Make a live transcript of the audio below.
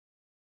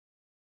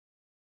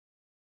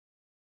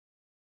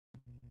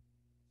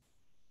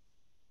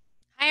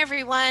Hi,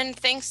 everyone.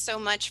 Thanks so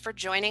much for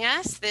joining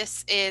us.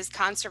 This is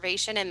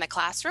Conservation in the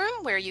Classroom,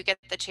 where you get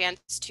the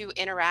chance to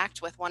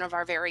interact with one of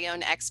our very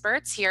own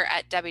experts here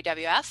at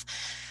WWF.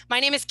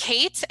 My name is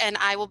Kate, and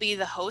I will be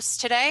the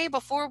host today.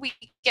 Before we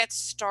get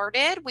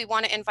started, we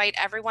want to invite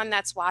everyone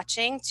that's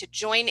watching to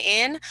join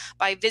in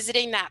by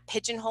visiting that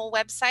Pigeonhole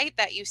website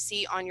that you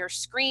see on your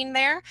screen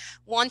there.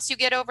 Once you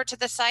get over to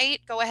the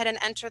site, go ahead and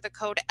enter the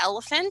code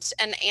ELEPHANT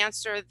and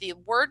answer the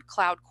word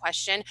cloud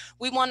question.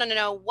 We want to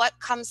know what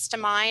comes to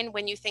mind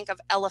when you think of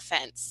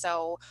elephants.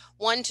 So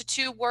 1 to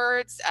 2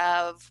 words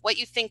of what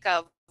you think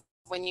of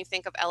when you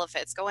think of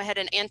elephants. Go ahead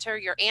and enter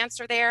your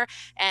answer there.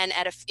 And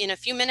in a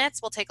few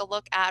minutes, we'll take a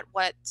look at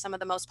what some of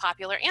the most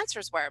popular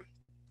answers were.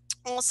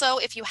 Also,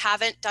 if you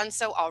haven't done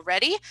so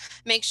already,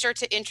 make sure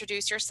to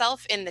introduce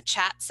yourself in the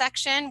chat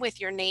section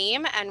with your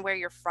name and where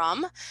you're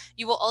from.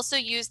 You will also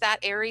use that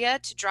area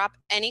to drop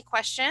any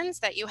questions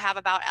that you have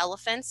about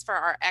elephants for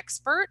our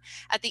expert.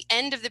 At the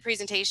end of the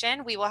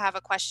presentation, we will have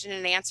a question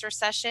and answer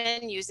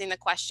session using the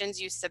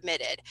questions you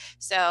submitted.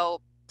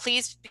 So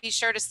please be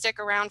sure to stick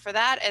around for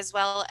that, as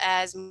well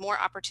as more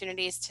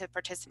opportunities to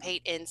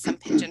participate in some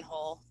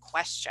Pigeonhole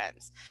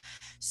questions.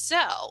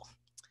 So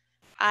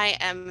I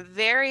am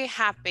very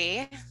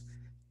happy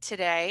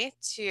today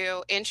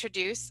to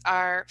introduce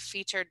our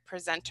featured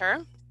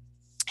presenter.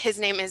 His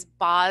name is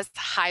Boz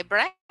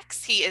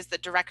HUIJBREGTS. He is the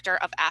Director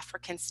of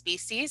African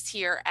Species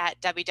here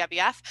at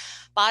WWF.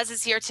 Boz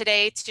is here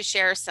today to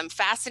share some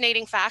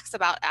fascinating facts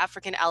about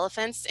African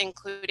elephants,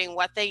 including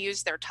what they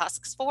use their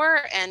tusks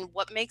for and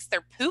what makes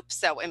their poop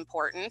so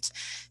important.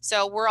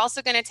 So we're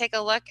also going to take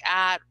a look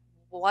at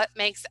what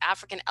makes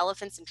African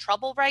elephants in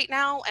trouble right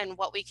now and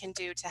what we can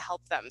do to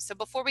help them. So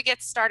before we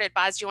get started,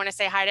 Boz, do you want to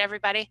say hi to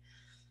everybody?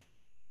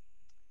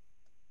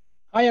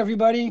 Hi,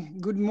 everybody.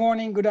 Good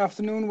morning, good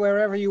afternoon,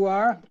 wherever you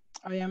are.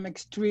 I am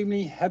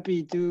extremely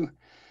happy to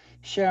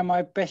share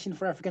my passion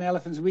for African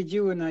elephants with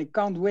you, and I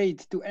can't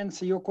wait to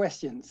answer your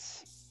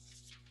questions.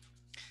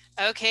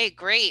 Okay,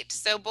 great.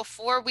 So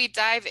before we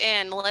dive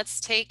in,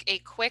 let's take a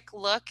quick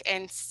look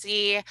and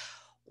see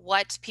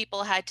what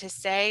people had to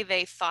say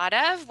they thought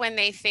of when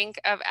they think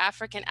of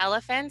African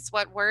elephants.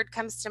 What word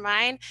comes to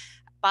mind?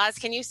 Boz,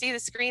 can you see the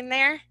screen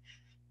there?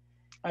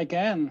 I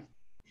can.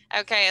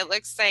 Okay, it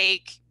looks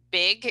like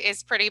big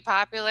is pretty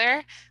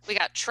popular. We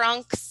got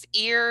trunks,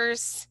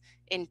 ears,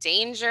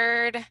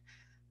 endangered,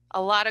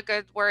 a lot of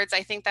good words.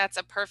 I think that's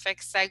a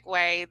perfect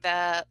segue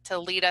to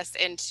lead us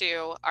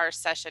into our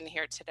session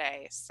here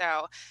today.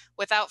 So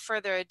without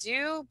further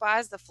ado,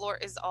 Boz, the floor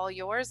is all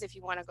yours if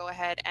you want to go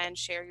ahead and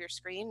share your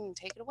screen and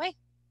take it away.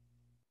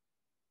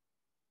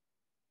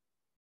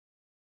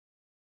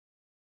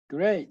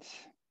 Great.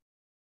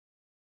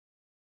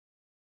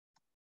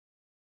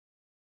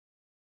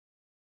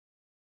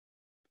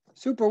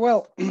 Super.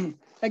 Well,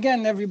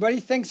 again, everybody,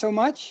 thanks so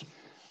much.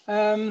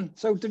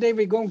 So today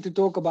we're going to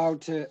talk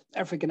about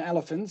African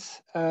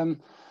elephants.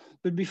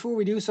 But before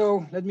we do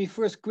so, let me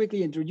first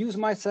quickly introduce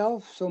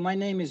myself. So my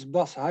name is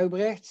Boz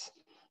HUIJBREGTS,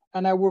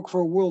 and I work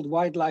for World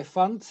Wildlife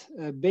Fund,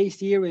 based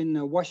here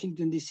in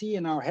Washington, D.C.,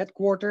 in our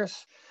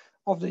headquarters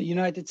of the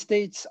United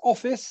States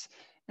office.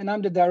 And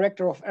I'm the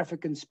Director of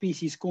African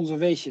Species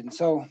Conservation.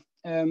 So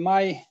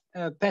my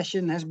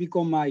passion has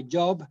become my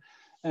job.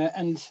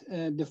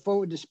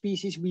 The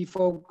species we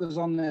focus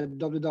on at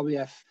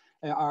WWF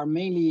are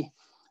mainly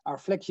our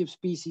flagship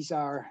species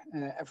are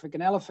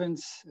African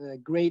elephants,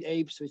 great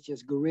apes such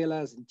as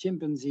gorillas and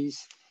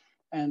chimpanzees,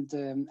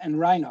 and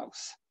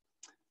rhinos.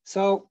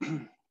 So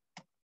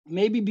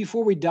maybe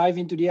before we dive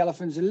into the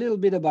elephants, a little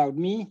bit about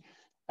me.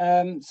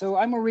 So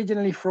I'm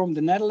originally from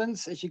the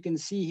Netherlands. As you can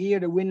see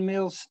here, the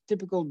windmills,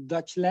 typical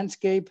Dutch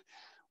landscape,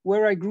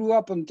 where I grew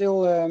up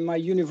until my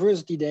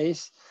university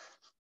days.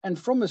 And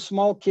from a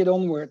small kid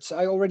onwards,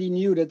 I already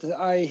knew that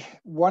I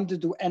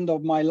wanted to end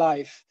up my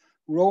life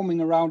roaming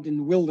around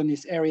in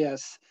wilderness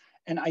areas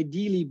and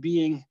ideally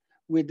being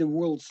with the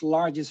world's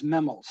largest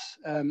mammals.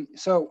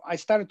 So I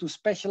started to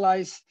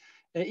specialize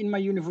in my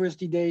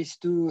university days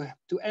to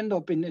end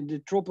up in the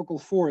tropical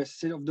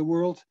forests of the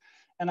world.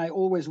 And I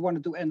always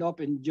wanted to end up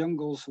in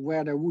jungles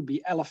where there would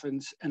be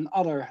elephants and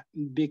other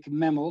big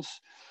mammals.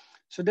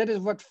 So that is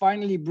what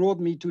finally brought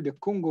me to the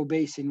Congo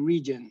Basin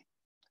region.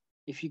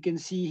 If you can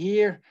see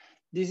here,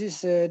 this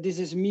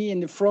is me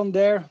in the front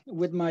there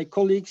with my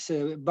colleagues,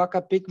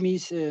 Baka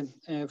Pygmies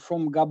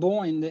from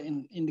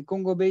Gabon in the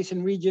Congo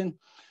Basin region.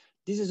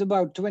 This is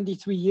about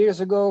 23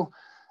 years ago,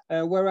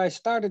 where I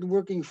started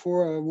working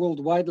for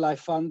World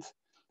Wildlife Fund.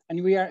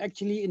 And we are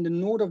actually in the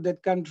north of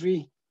that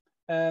country,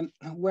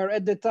 where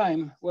at that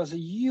time was a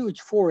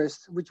huge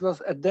forest, which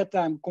was at that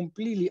time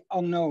completely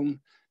unknown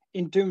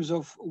in terms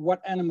of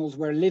what animals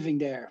were living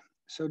there.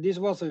 So this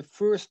was a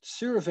first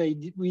survey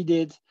we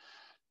did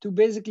to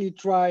basically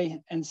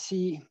try and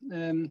see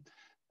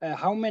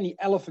how many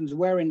elephants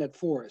were in that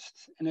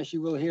forest. And as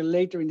you will hear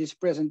later in this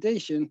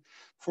presentation,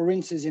 for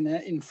instance,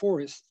 in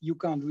forest, you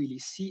can't really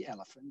see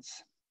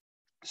elephants.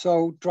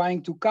 So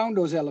trying to count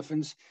those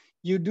elephants,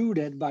 you do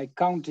that by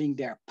counting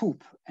their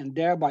poop and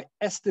thereby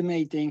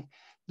estimating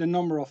the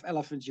number of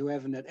elephants you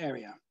have in that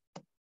area.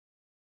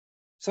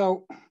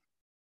 So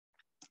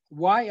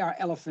why are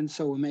elephants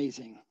so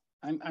amazing?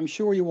 I'm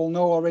sure you all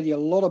know already a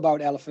lot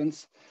about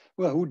elephants.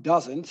 Well, who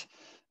doesn't?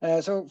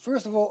 So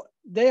first of all,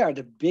 they are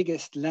the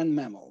biggest land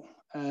mammal.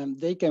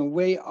 They can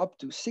weigh up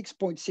to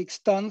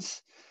 6.6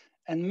 tons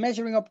and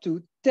measuring up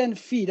to 10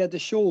 feet at the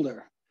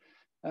shoulder.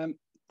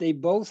 They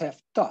both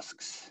have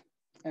tusks.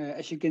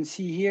 As you can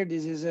see here,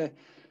 this is a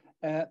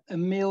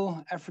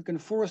male African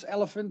forest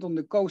elephant on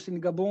the coast in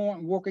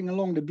Gabon walking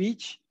along the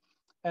beach.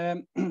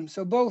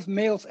 So both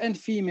males and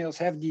females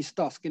have these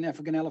tusks in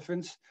African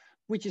elephants,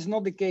 which is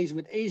not the case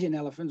with Asian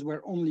elephants,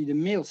 where only the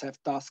males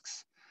have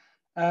tusks.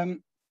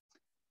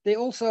 They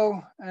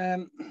also,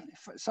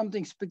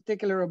 something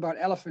spectacular about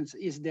elephants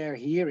is their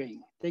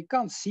hearing. They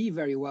can't see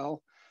very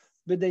well,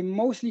 but they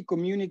mostly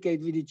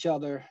communicate with each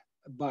other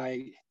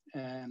by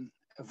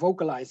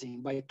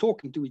vocalizing, by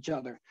talking to each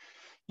other.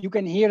 You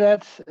can hear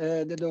that,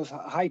 those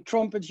high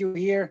trumpets you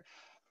hear,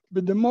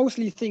 but the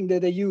mostly thing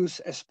that they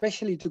use,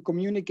 especially to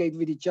communicate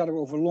with each other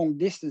over long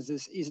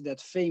distances, is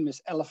that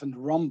famous elephant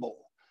rumble.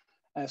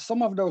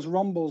 Some of those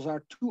rumbles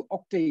are 2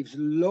 octaves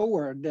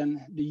lower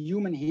than the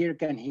human ear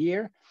can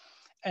hear.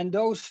 And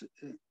those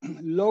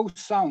low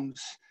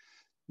sounds,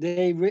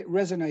 they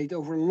resonate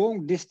over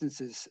long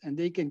distances, and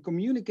they can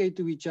communicate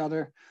to each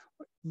other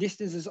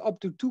distances up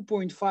to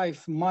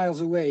 2.5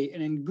 miles away.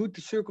 And in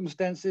good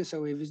circumstances,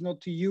 so if it's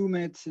not too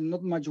humid and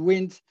not much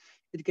wind,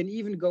 it can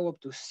even go up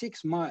to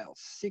 6 miles.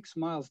 6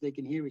 miles they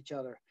can hear each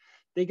other.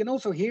 They can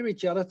also hear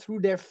each other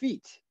through their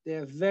feet. They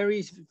have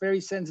very,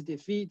 very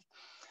sensitive feet,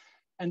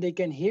 and they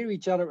can hear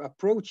each other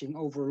approaching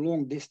over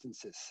long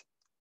distances.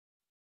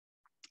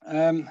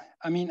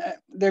 I mean,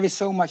 there is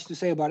so much to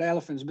say about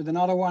elephants, but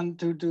another one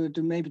to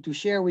maybe to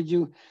share with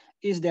you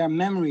is their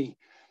memory.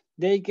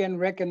 They can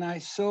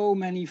recognize so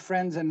many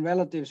friends and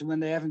relatives when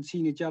they haven't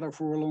seen each other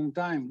for a long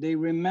time. They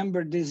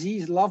remember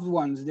deceased loved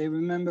ones. They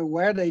remember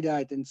where they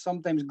died, and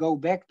sometimes go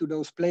back to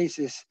those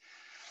places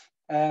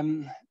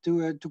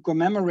to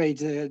commemorate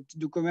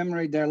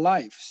their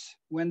lives.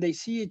 When they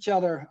see each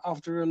other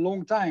after a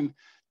long time,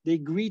 they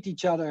greet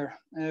each other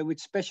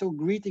with special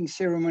greeting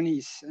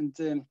ceremonies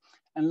and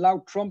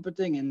loud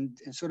trumpeting and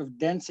sort of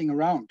dancing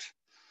around.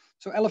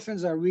 So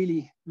elephants are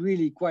really,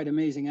 really quite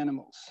amazing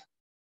animals.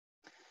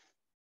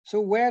 So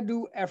where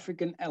do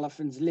African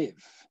elephants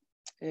live?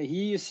 Here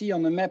you see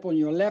on the map on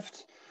your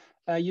left,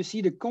 you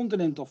see the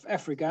continent of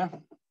Africa.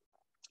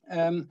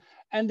 And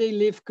they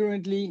live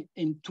currently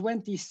in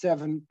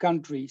 27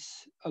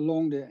 countries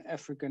along the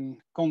African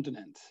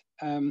continent.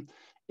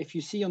 If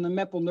you see on the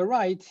map on the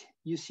right,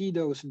 you see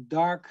those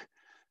dark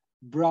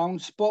brown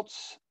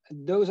spots.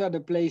 Those are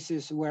the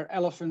places where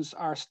elephants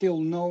are still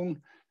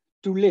known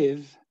to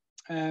live.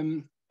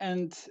 And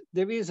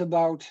there is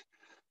about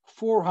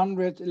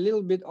 400, a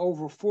little bit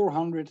over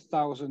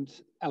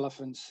 400,000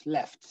 elephants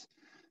left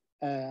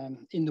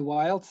in the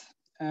wild.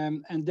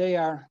 And they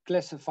are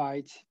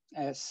classified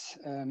as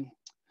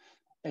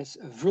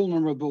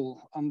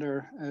vulnerable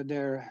under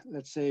their,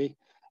 let's say,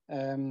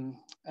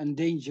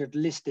 endangered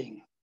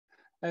listing.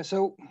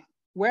 So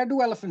where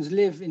do elephants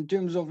live in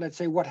terms of, let's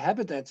say, what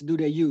habitats do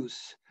they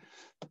use?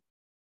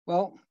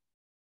 Well,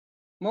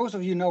 most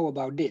of you know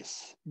about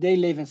this. They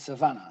live in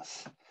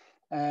savannas.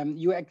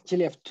 You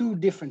actually have 2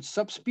 different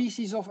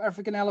subspecies of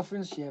African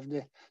elephants. You have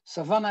the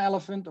savanna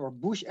elephant or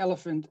bush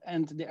elephant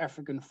and the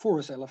African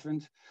forest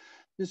elephant.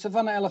 The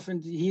savanna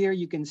elephant here,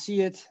 you can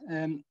see it,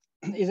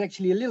 is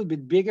actually a little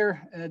bit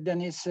bigger than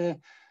his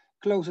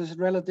closest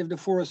relative, the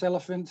forest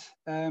elephant.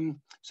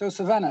 So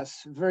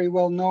savannas, very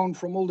well known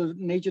from all the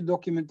nature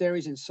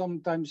documentaries and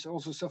sometimes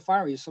also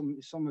safaris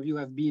some of you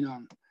have been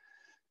on.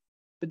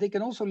 But they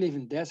can also live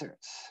in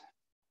deserts,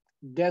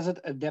 desert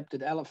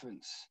adapted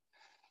elephants.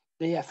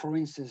 They have, for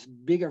instance,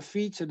 bigger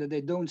feet so that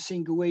they don't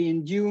sink away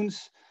in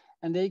dunes,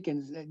 and they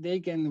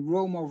can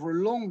roam over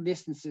long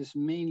distances,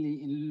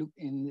 mainly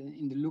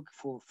in the look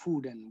for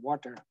food and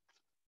water.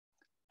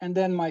 And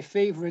then my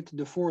favorite,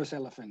 the forest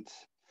elephant.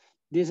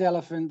 This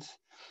elephant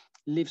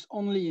lives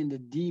only in the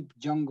deep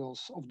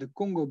jungles of the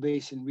Congo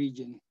Basin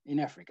region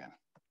in Africa.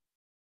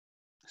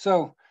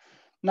 So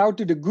now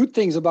to the good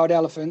things about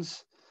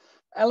elephants.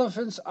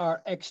 Elephants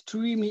are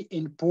extremely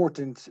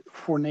important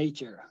for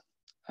nature.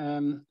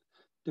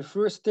 The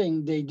first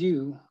thing they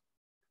do,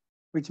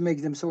 which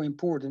makes them so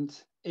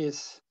important,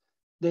 is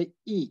they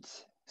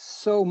eat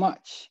so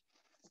much.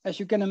 As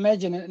you can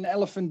imagine, an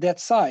elephant that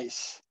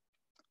size,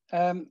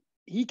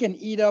 he can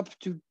eat up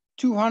to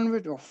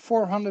 200 or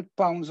 400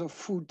 pounds of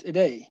food a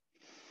day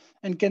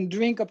and can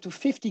drink up to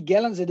 50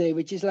 gallons a day,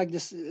 which is like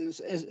this,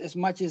 as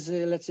much as,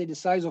 let's say, the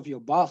size of your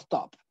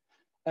bathtub.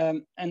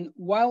 And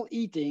while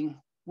eating,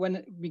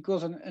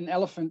 because an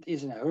elephant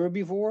is an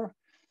herbivore,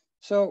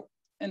 so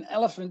an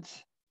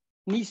elephant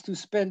needs to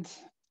spend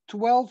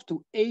 12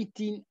 to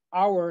 18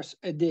 hours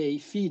a day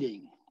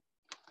feeding.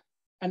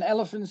 And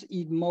elephants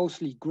eat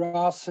mostly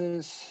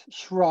grasses,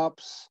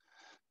 shrubs,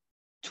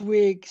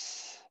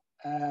 twigs,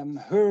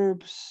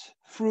 herbs,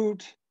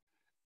 fruit,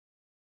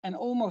 and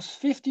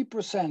almost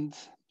 50%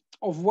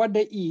 of what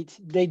they eat,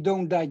 they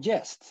don't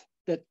digest,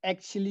 that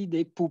actually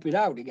they poop it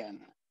out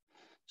again.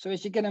 So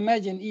as you can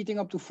imagine, eating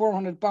up to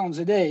 400 pounds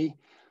a day,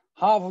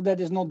 half of that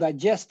is not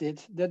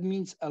digested. That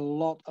means a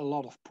lot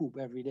of poop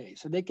every day.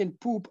 So they can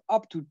poop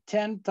up to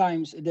 10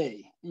 times a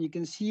day. And you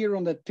can see here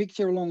on that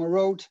picture along a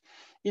road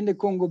in the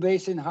Congo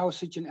Basin how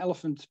such an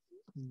elephant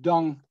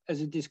dung, as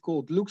it is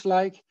called, looks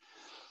like.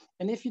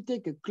 And if you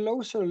take a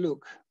closer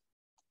look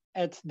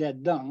at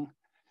that dung,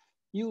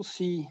 you'll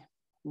see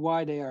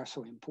why they are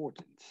so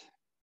important.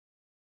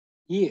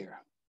 Here,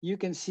 you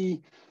can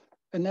see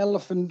an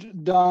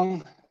elephant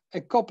dung a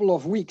couple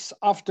of weeks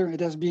after it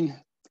has been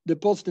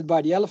deposited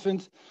by the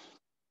elephant.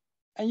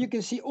 And you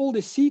can see all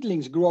the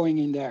seedlings growing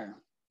in there.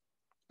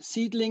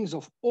 Seedlings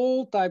of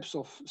all types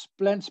of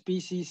plant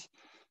species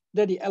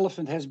that the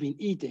elephant has been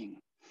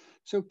eating.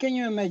 So can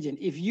you imagine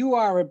if you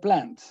are a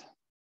plant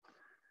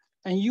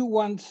and you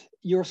want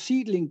your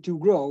seedling to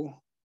grow,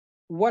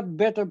 what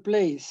better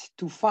place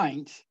to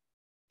find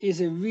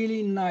is a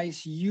really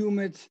nice,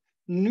 humid,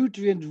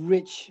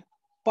 nutrient-rich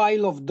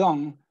pile of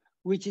dung,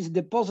 which is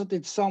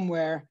deposited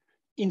somewhere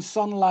in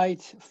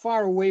sunlight,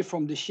 far away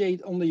from the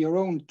shade under your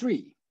own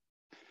tree.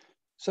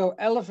 So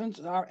elephants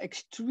are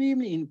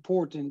extremely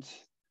important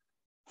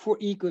for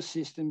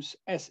ecosystems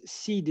as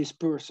seed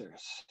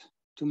dispersers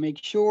to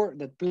make sure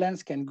that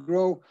plants can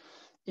grow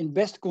in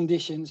best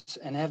conditions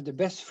and have the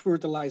best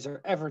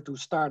fertilizer ever to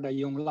start their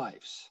young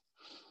lives.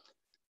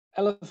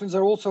 Elephants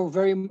are also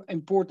very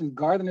important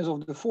gardeners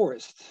of the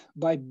forest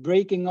by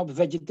breaking up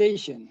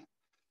vegetation.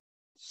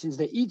 Since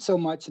they eat so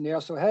much and they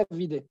are so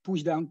heavy, they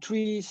push down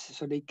trees,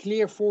 so they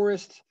clear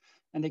forests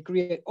and they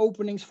create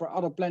openings for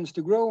other plants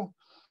to grow.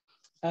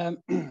 And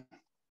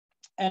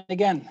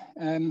again,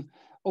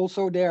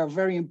 also they are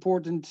very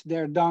important,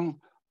 their dung,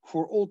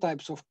 for all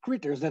types of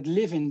critters that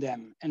live in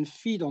them and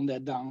feed on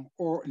that dung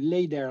or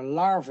lay their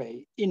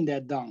larvae in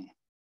that dung.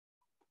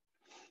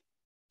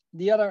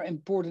 The other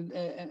important,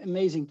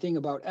 amazing thing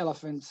about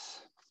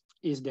elephants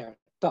is their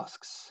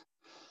tusks.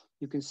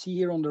 You can see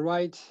here on the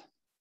right,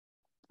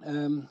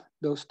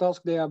 those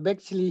tusks, they are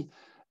actually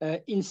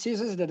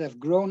incisors that have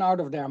grown out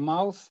of their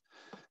mouth,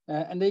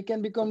 and they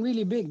can become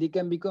really big. They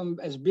can become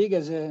as big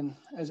as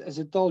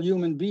a tall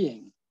human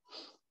being.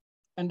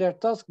 And their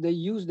tusks, they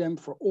use them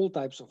for all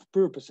types of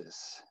purposes.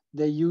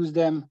 They use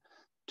them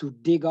to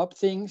dig up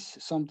things,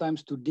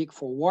 sometimes to dig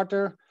for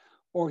water.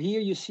 Or here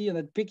you see in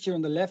that picture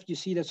on the left, you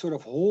see that sort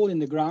of hole in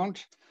the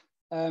ground.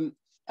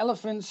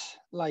 Elephants,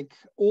 like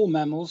all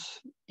mammals,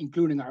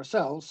 including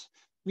ourselves,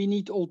 we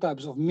need all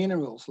types of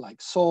minerals like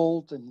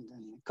salt and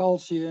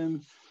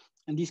calcium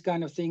and these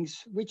kind of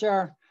things, which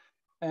are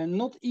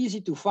not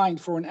easy to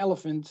find for an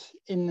elephant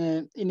in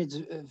its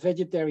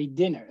vegetarian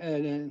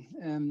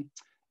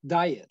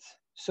diet.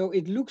 So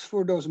it looks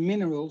for those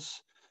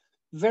minerals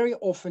very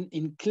often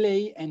in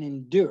clay and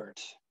in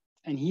dirt.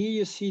 And here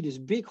you see this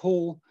big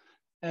hole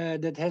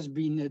that has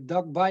been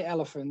dug by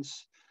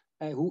elephants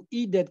who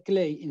eat that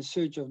clay in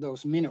search of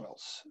those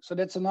minerals. So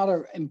that's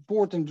another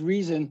important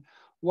reason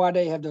why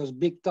they have those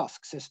big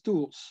tusks as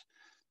tools.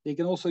 They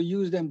can also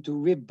use them to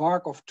rip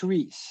bark off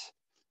trees.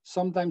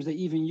 Sometimes they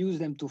even use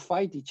them to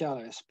fight each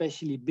other,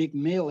 especially big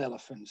male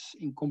elephants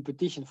in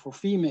competition for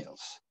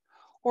females,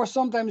 or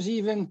sometimes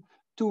even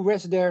to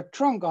rest their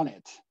trunk on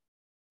it.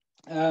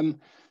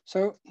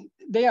 So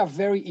they are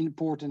very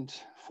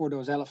important for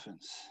those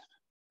elephants.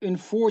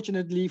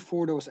 Unfortunately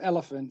for those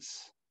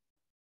elephants,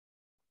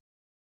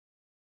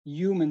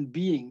 human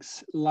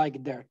beings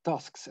like their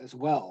tusks as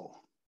well.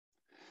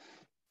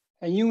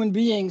 And human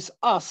beings,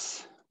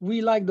 us,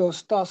 we like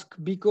those tusks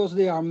because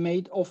they are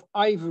made of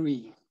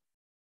ivory.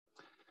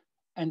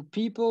 And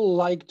people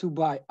like to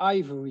buy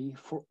ivory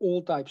for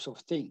all types of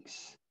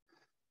things.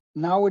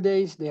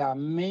 Nowadays, they are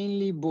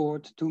mainly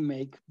bought to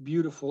make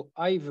beautiful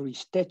ivory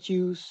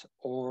statues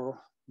or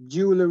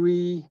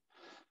jewelry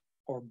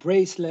or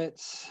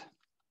bracelets.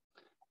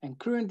 And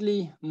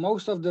currently,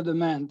 most of the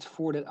demand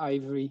for that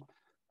ivory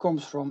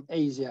comes from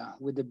Asia,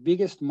 with the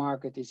biggest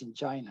market is in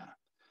China.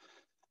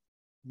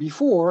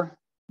 Before,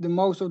 the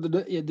most of the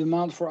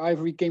demand for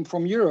ivory came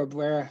from Europe,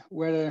 where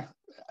the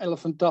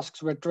elephant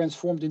tusks were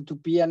transformed into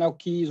piano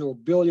keys or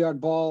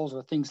billiard balls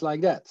or things like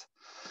that.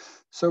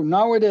 So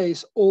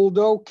nowadays,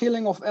 although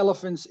killing of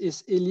elephants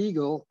is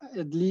illegal,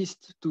 at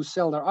least to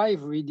sell their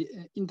ivory, the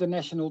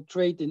international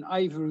trade in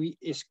ivory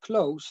is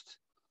closed.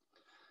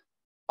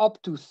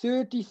 Up to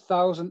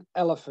 30,000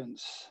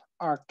 elephants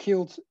are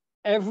killed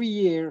every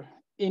year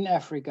in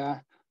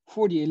Africa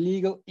for the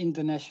illegal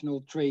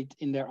international trade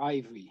in their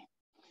ivory.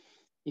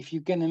 If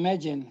you can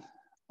imagine,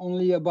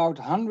 only about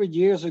 100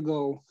 years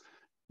ago,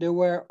 there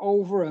were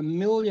over 1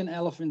 million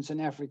elephants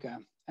in Africa.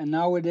 And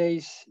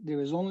nowadays,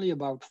 there is only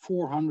about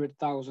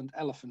 400,000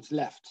 elephants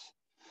left.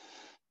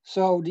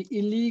 So the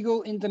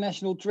illegal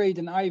international trade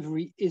in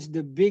ivory is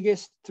the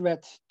biggest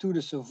threat to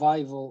the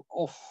survival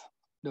of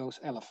those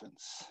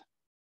elephants.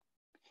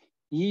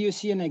 Here you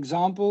see an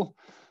example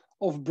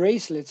of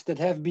bracelets that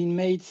have been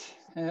made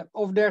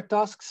of their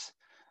tusks.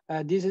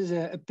 This is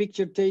a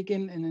picture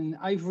taken in an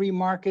ivory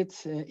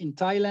market in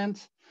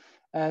Thailand.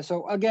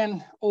 So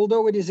again,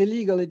 although it is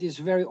illegal, it is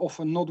very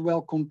often not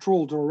well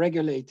controlled or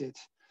regulated.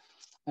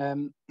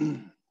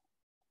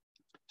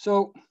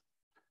 So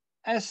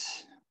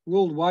as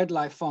World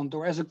Wildlife Fund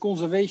or as a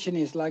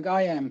conservationist like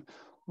I am,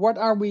 what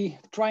are we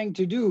trying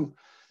to do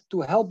to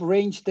help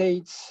range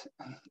states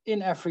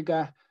in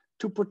Africa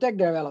to protect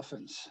their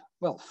elephants?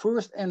 Well,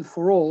 first and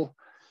for all,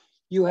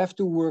 you have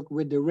to work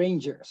with the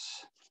rangers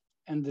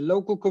and the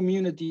local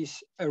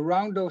communities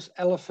around those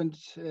elephant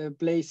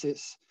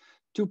places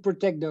to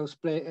protect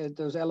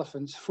those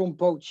elephants from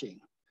poaching.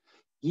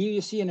 Here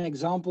you see an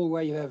example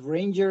where you have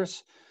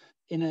rangers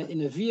in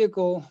a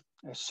vehicle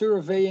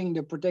surveying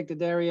the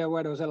protected area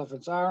where those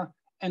elephants are.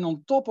 And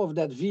on top of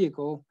that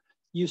vehicle,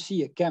 you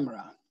see a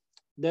camera.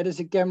 That is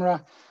a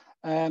camera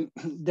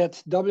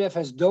that WWF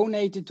has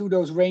donated to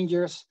those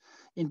rangers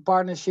in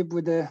partnership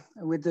with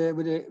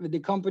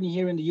the company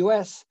here in the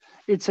US.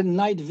 It's a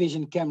night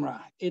vision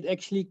camera. It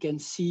actually can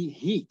see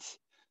heat.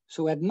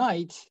 So at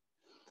night,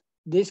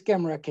 this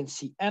camera can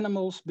see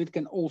animals, but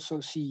can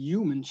also see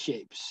human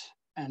shapes.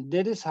 And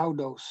that is how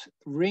those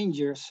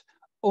rangers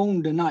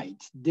own the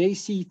night. They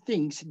see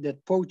things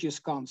that poachers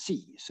can't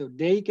see. So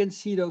they can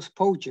see those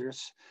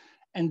poachers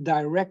and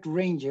direct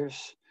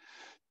rangers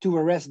to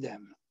arrest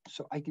them.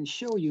 So I can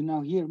show you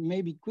now here,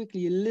 maybe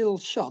quickly a little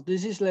shot.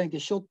 This is like a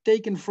shot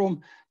taken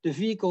from the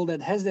vehicle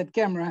that has that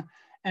camera.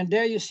 And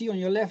there you see on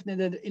your left,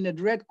 in that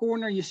red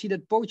corner, you see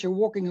that poacher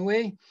walking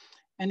away.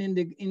 And in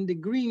the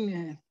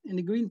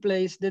green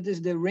place, that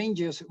is the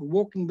rangers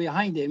walking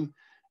behind him.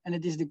 And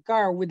it is the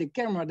car with the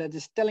camera that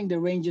is telling the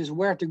rangers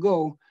where to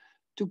go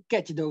to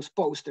catch those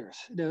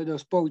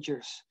those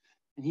poachers.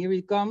 And here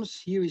he comes.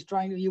 Here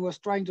he was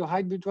trying to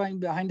hide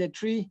behind that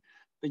tree.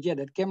 But yeah,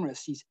 that camera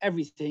sees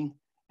everything.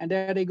 And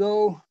there they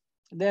go,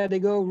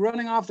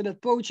 running after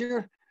that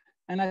poacher.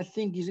 And I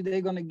think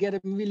they're gonna get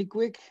him really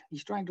quick.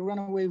 He's trying to run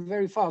away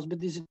very fast, but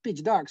this is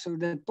pitch dark, so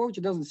that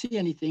poacher doesn't see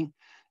anything.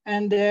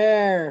 And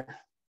there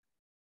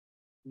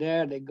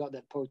they got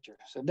that poacher.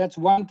 So that's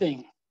one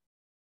thing.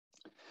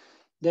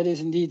 That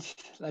is indeed,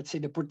 let's say,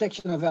 the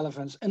protection of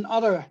elephants.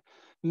 Another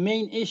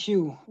main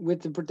issue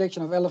with the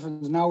protection of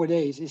elephants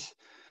nowadays is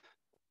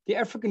the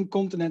African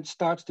continent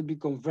starts to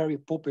become very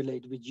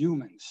populated with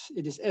humans.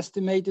 It is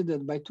estimated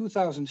that by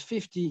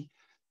 2050,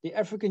 the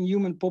African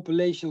human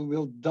population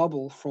will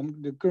double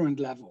from the current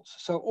levels.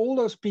 So all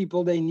those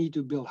people, they need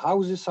to build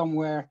houses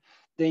somewhere.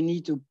 They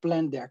need to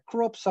plant their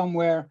crops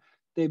somewhere.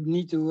 They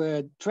need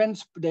to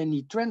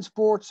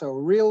transport, so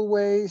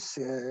railways,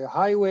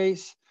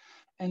 highways,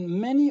 and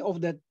many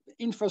of that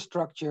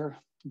infrastructure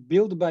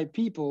built by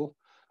people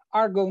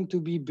are going to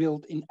be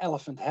built in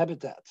elephant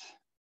habitat.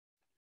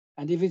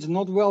 And if it's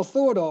not well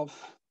thought of,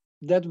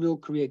 that will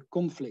create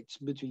conflicts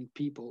between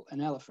people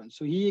and elephants.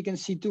 So here you can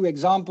see two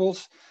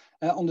examples.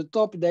 On the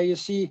top there you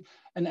see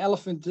an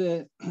elephant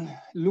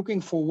looking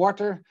for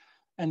water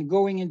and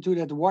going into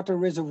that water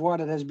reservoir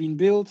that has been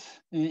built.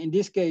 In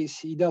this case,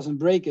 he doesn't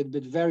break it,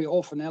 but very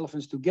often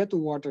elephants, to get to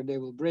water, they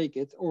will break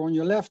it. Or on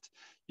your left,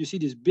 you see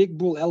this big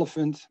bull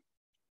elephant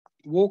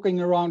walking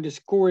around this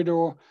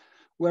corridor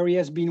where he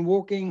has been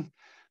walking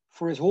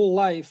for his whole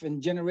life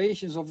and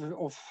generations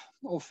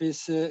of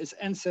his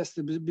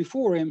ancestors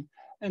before him.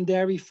 And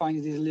there he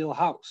finds this little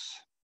house.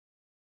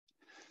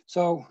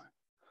 So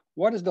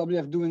what is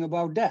WWF doing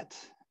about that?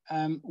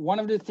 One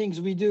of the things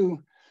we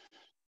do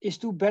is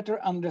to better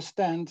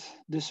understand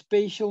the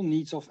spatial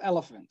needs of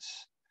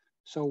elephants.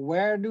 So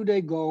where do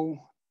they go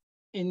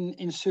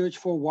in search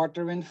for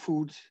water and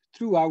food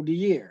throughout the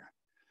year?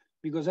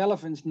 Because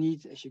elephants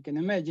need, as you can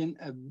imagine,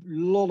 a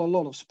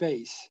lot of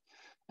space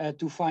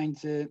to find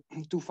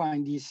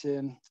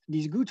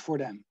these goods for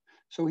them.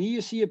 So here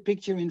you see a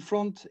picture in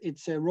front.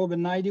 It's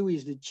Robin Naidu.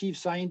 He's the chief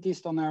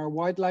scientist on our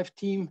wildlife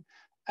team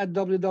at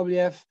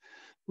WWF,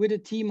 with a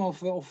team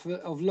of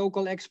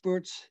local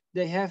experts.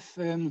 They have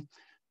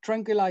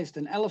tranquilized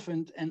an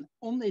elephant, and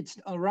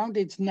around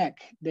its neck,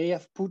 they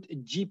have put a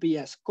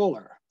GPS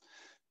collar.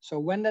 So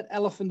when that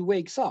elephant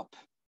wakes up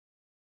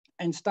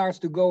and starts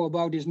to go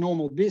about his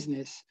normal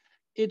business,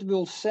 it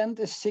will send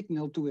a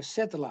signal to a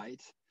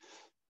satellite,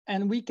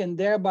 and we can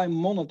thereby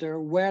monitor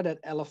where that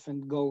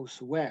elephant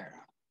goes where.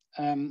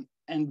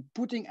 And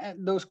putting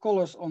those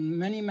collars on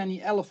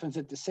many elephants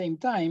at the same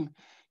time,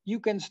 you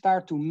can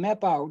start to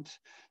map out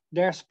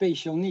their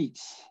spatial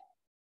needs.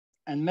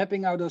 And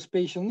mapping out those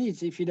spatial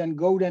needs, if you then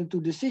go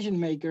to decision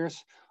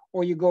makers,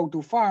 or you go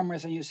to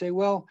farmers and you say,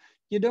 well,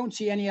 you don't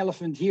see any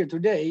elephant here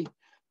today,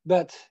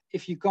 but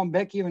if you come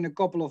back here in a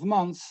couple of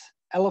months,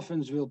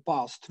 elephants will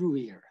pass through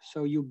here.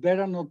 So you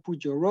better not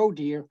put your road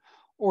here,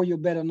 or you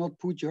better not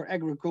put your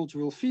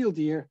agricultural field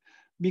here,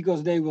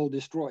 because they will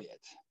destroy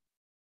it.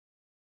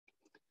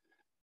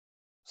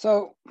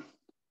 So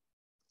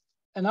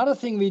another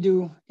thing we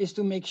do is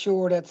to make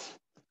sure that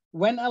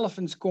when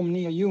elephants come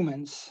near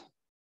humans,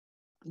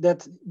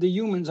 that the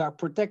humans are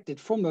protected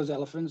from those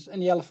elephants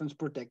and the elephants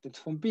protected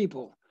from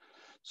people.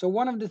 So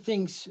one of the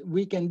things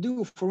we can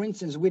do, for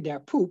instance, with their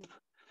poop,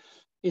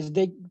 is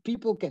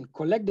people can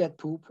collect that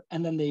poop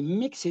and then they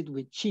mix it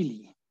with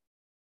chili.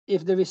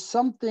 If there is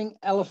something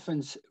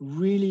elephants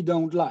really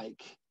don't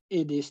like,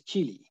 it is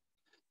chili.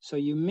 So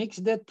you mix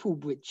that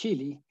poop with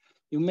chili,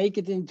 you make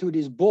it into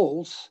these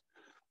balls,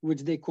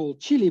 which they call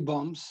chili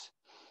bombs.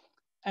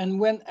 And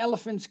when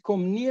elephants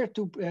come near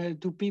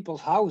to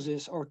people's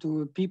houses or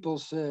to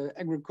people's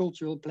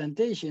agricultural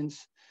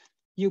plantations,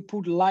 you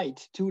put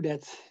light to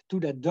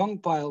that dung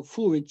pile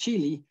full with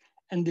chili,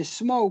 and the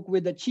smoke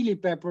with the chili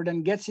pepper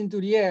then gets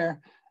into the air.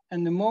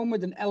 And the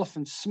moment an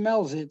elephant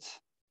smells it,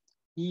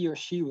 he or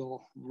she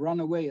will run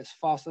away as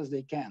fast as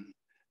they can.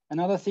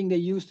 Another thing they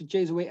use to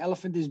chase away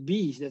elephant is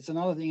bees. That's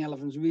another thing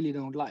elephants really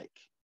don't like.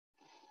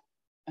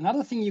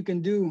 Another thing you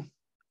can do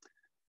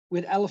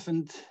with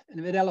elephant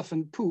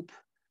poop,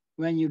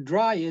 when you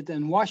dry it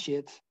and wash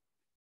it,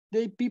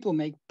 people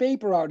make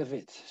paper out of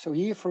it. So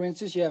here, for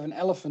instance, you have an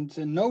elephant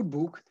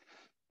notebook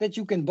that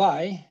you can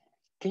buy.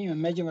 Can you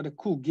imagine what a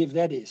cool gift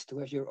that is, to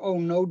have your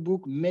own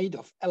notebook made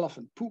of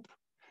elephant poop?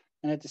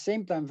 And at the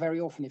same time, very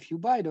often, if you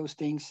buy those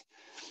things,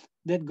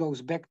 that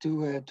goes back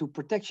to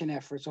protection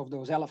efforts of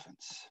those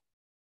elephants.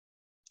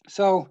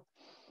 So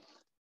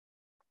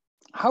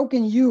how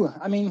can you,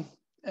 I mean,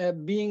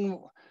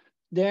 being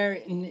there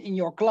in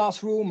your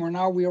classroom, or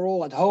now we are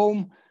all at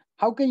home,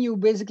 how can you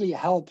basically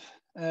help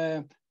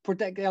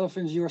protect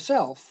elephants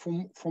yourself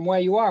from where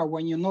you are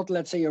when you're not,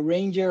 let's say, a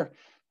ranger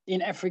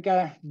in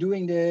Africa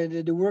doing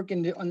the work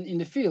in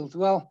the field?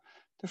 Well,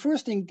 the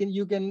first thing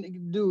you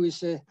can do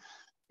is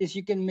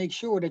you can make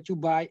sure that you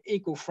buy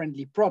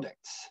eco-friendly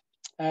products.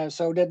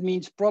 So that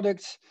means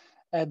products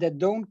that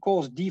don't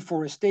cause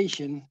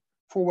deforestation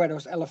for where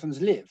those elephants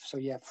live. So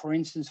you have, for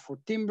instance, for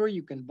timber,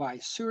 you can buy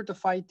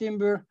certified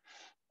timber,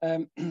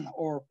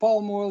 or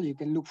palm oil. You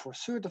can look for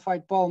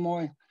certified palm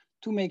oil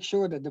to make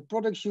sure that the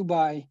products you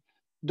buy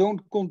don't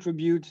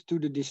contribute to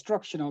the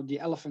destruction of the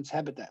elephants'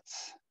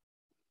 habitats.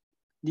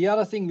 The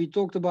other thing we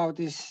talked about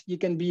is you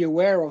can be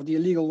aware of the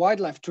illegal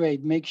wildlife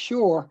trade. Make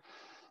sure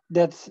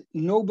that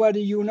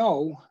nobody you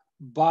know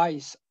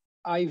buys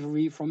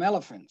ivory from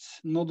elephants,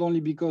 not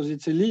only because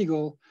it's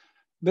illegal,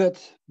 but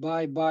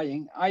by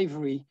buying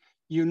ivory,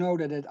 you know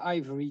that that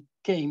ivory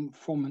came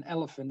from an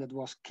elephant that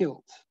was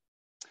killed.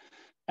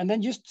 And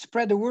then just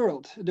spread the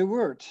word,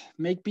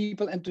 make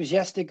people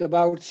enthusiastic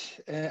about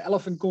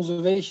elephant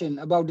conservation,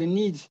 about the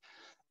need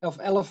of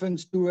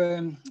elephants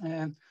to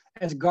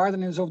as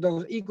gardeners of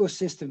those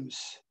ecosystems.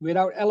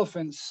 Without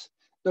elephants,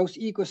 those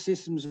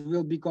ecosystems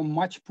will become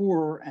much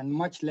poorer and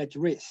much less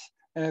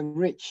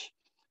rich.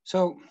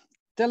 So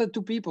tell it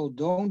to people,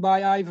 don't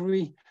buy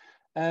ivory,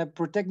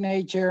 protect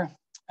nature,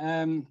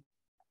 and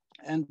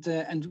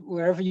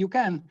wherever you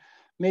can.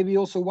 Maybe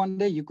also one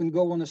day you can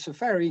go on a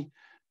safari,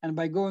 and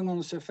by going on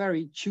a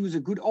safari, choose a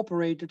good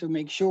operator to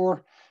make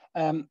sure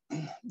that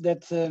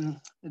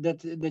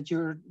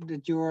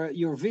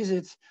your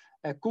visit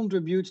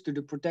contributes to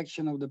the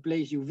protection of the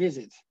place you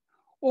visit.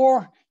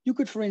 Or you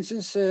could, for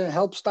instance,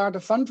 help start a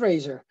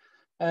fundraiser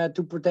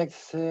to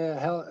protect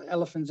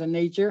elephants and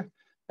nature.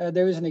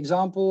 There is an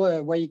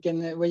example where you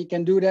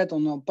can do that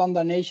on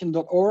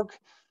pandanation.org.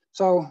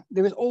 So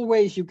there is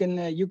always you can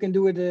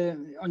do it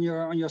on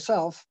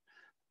yourself.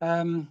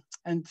 And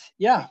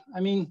yeah,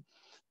 I mean,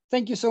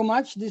 thank you so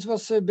much. This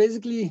was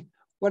basically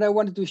what I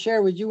wanted to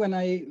share with you, and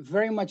I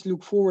very much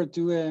look forward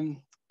to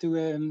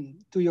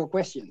your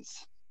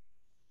questions.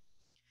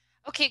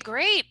 Okay,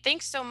 great.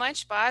 Thanks so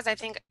much, Boz. I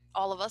think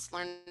all of us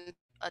learned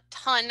a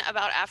ton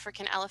about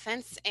African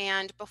elephants.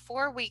 And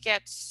before we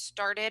get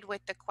started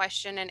with the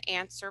question and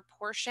answer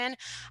portion,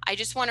 I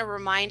just want to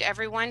remind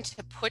everyone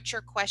to put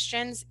your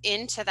questions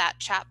into that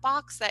chat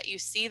box that you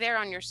see there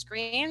on your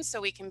screen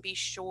so we can be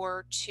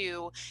sure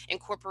to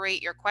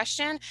incorporate your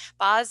question.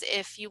 Boz,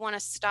 if you want to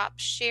stop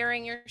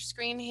sharing your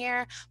screen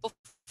here.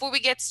 Before we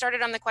get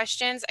started on the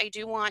questions, I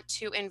do want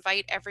to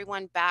invite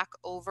everyone back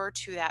over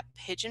to that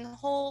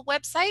Pigeonhole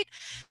website.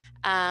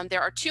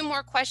 There are two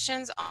more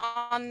questions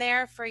on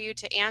there for you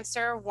to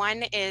answer.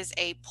 One is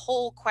a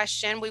poll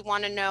question. We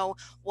want to know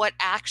what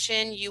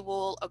action you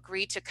will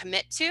agree to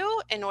commit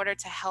to in order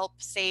to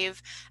help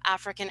save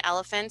African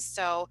elephants.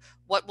 So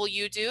what will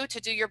you do to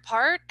do your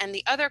part? And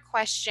the other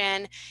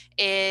question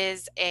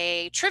is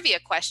a trivia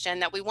question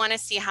that we want to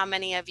see how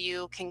many of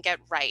you can get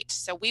right.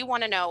 So we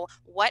want to know,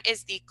 what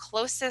is the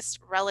closest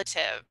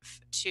relative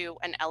to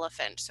an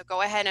elephant? So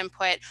go ahead and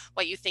put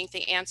what you think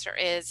the answer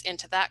is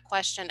into that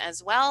question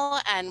as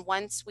well. And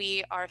once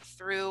we are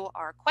through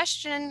our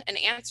question and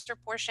answer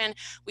portion,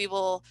 we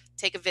will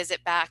take a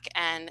visit back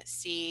and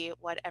see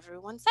what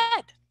everyone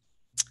said.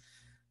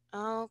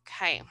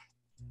 Okay.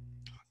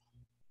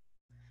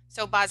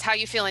 So Boz, how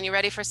you feeling? You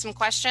ready for some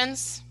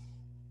questions?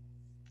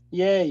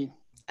 Yay.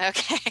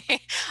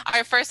 Okay.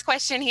 Our first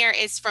question here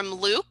is from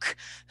Luke,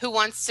 who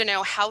wants to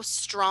know, how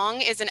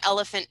strong is an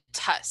elephant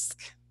tusk?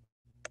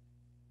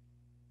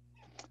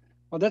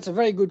 Well, that's a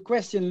very good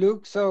question,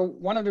 Luke. So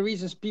one of the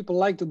reasons people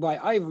like to buy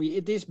ivory,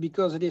 it is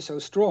because it is so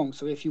strong.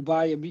 So if you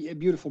buy a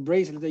beautiful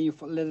bracelet and you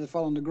let it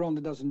fall on the ground,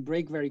 it doesn't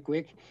break very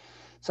quick.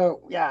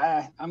 So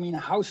yeah, I mean,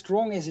 how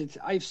strong is it?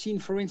 I've seen,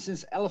 for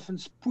instance,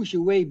 elephants push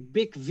away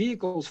big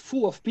vehicles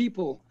full of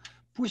people,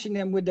 pushing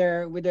them with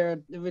their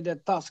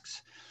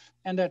tusks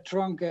and their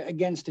trunk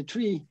against a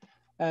tree.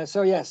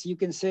 So yes, you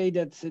can say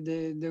that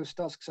those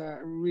tusks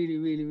are really,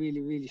 really,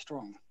 really, really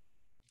strong.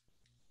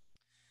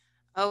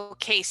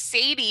 Okay,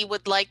 Sadie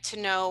would like to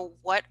know,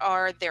 what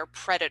are their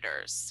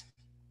predators?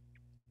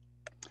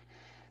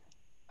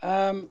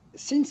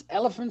 Since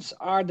elephants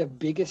are the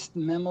biggest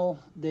mammal,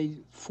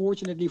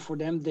 fortunately for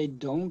them, they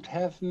don't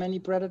have many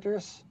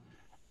predators.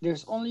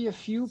 There's only a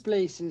few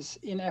places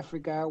in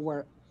Africa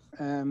where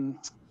um,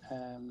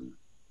 um,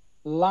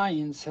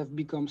 lions have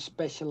become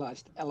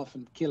specialized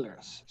elephant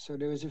killers. So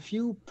there's a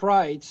few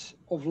prides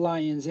of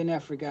lions in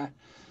Africa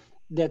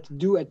that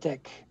do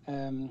attack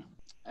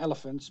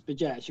elephants.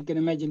 But yeah, as you can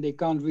imagine, they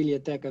can't really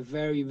attack a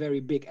very, very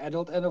big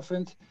adult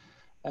elephant.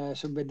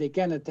 But they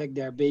can attack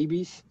their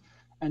babies.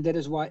 And that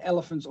is why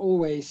elephants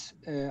always,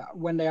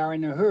 when they are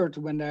in a herd,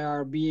 when they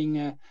are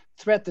being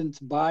threatened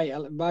by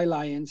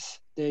lions,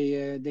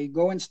 they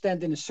go and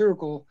stand in a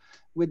circle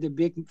with the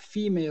big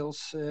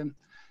females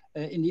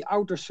in the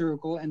outer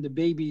circle and the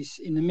babies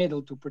in the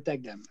middle to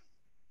protect them.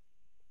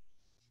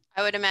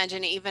 I would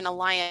imagine even a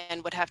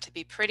lion would have to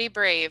be pretty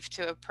brave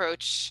to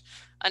approach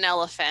an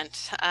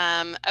elephant.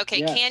 Okay,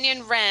 Yes.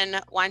 Canyon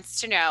Wren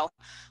wants to know,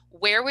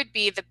 where would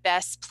be the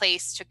best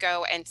place to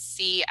go and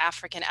see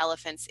African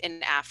elephants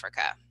in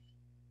Africa?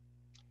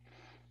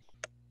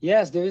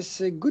 Yes, there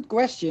is a good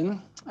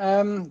question.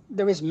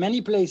 There is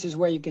many places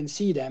where you can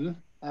see them.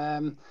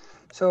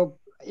 So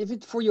if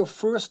it's for your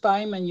first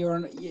time and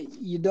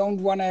you don't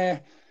want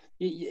to,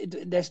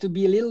 it has to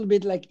be a little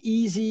bit like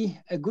easy.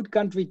 A good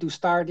country to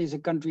start is a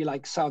country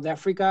like South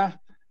Africa,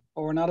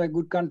 or another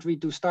good country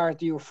to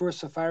start your first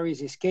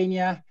safaris is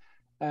Kenya.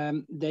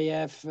 They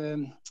have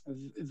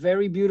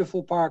very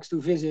beautiful parks to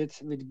visit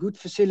with good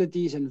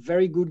facilities and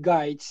very good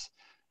guides.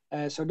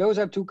 So those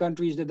are two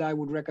countries that I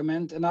would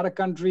recommend. Another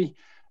country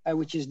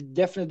which is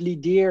definitely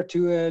dear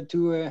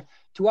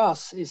to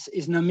us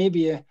is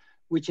Namibia,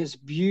 which has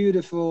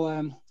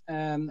beautiful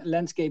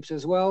landscapes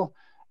as well,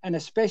 and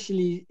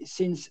especially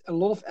since a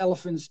lot of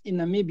elephants in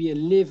Namibia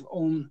live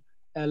on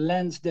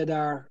lands that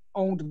are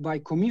owned by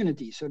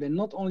communities. So they're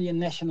not only in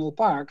national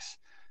parks,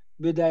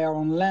 but they are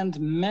on land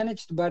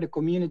managed by the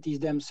communities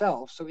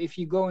themselves. So if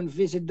you go and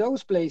visit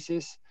those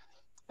places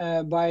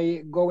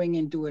by going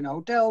into an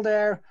hotel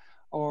there,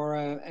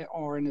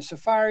 or in a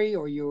safari,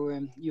 or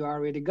you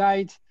are with a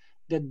guide,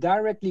 that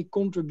directly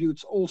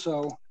contributes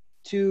also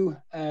to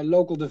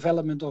local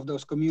development of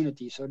those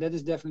communities. So that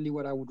is definitely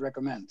what I would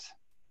recommend.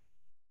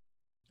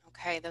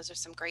 Okay, those are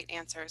some great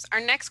answers.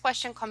 Our next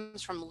question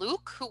comes from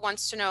Luke, who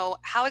wants to know,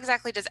 how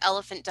exactly does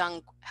elephant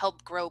dung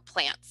help grow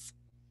plants?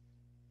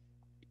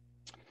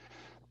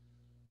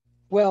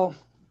 Well,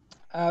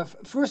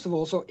 first of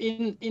all, so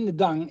in the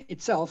dung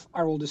itself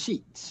are all the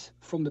seeds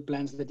from the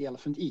plants that the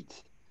elephant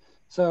eat.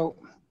 So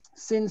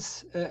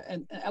since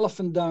an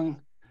elephant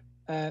dung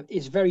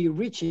is very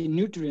rich in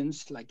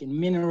nutrients, like in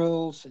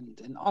minerals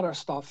and other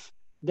stuff,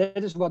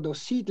 that is what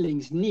those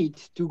seedlings need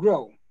to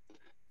grow.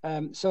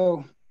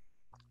 So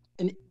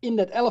in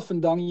that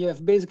elephant dung, you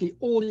have basically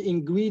all the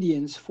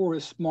ingredients for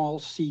a small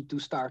seed to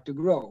start to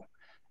grow.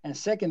 And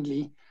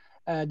secondly,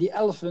 the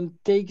elephant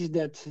takes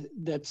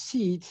that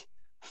seed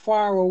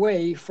far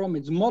away from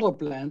its mother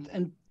plant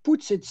and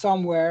puts it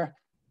somewhere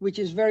which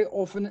is very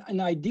often an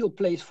ideal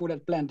place for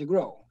that plant to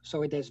grow.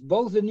 So it has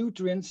both the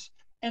nutrients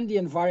and the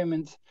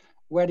environment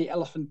where the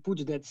elephant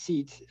puts that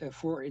seed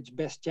for its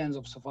best chance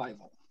of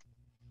survival.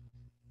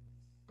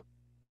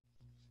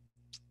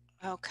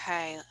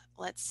 Okay,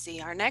 let's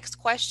see. Our next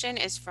question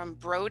is from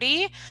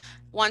Brody.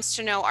 Wants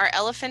to know, are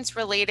elephants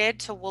related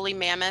to woolly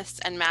mammoths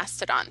and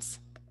mastodons?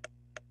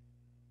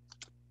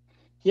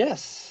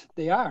 Yes,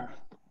 they are.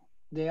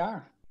 They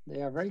are.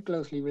 They are very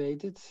closely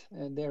related.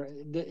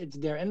 It's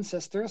their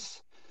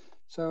ancestors.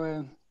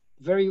 So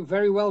very,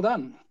 very well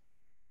done.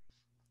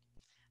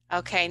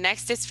 Okay,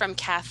 next is from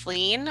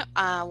Kathleen.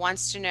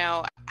 Wants to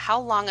know how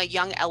long a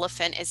young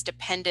elephant is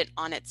dependent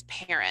on its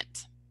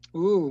parent.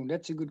 Ooh,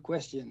 that's a good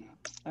question.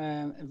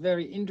 A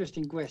very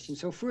interesting question.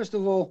 So first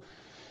of all,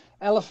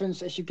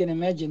 elephants, as you can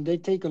imagine, they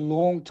take a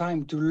long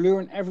time to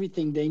learn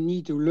everything they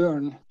need to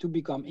learn to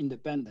become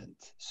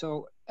independent.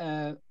 So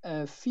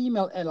a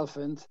female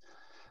elephant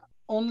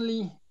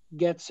only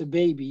gets a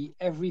baby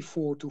every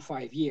 4 to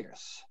 5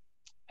 years.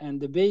 And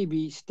the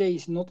baby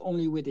stays not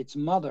only with its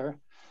mother,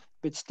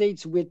 but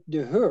stays with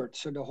the herd,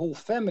 so the whole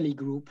family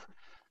group.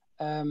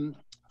 Um,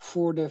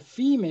 for the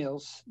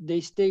females,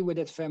 they stay with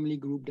that family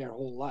group their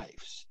whole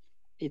lives.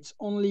 It's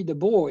only the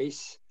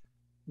boys,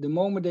 the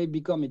moment they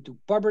become into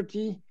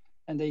puberty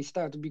and they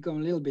start to become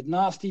a little bit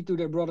nasty to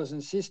their brothers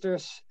and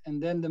sisters,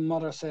 and then the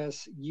mother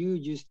says, you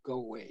just go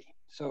away.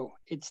 So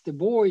it's the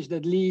boys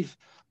that leave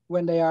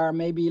when they are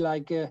maybe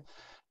like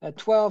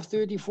 12,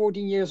 13,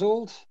 14 years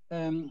old,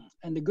 and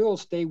the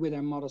girls stay with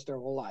their mothers their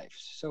whole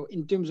lives. So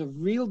in terms of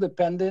real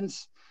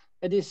dependence,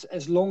 it is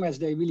as long as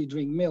they really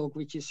drink milk,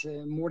 which is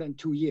more than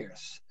 2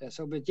 years.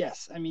 But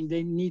yes, I mean,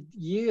 they need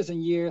years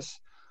and years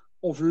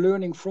of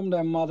learning from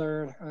their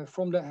mother,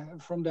 from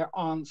their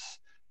aunts,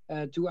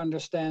 to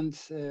understand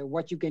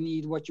what you can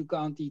eat, what you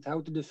can't eat,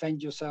 how to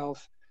defend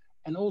yourself,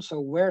 and also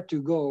where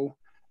to go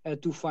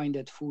to find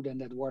that food and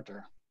that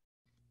water.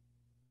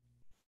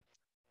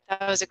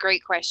 That was a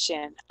great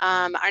question.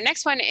 Our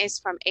next one is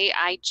from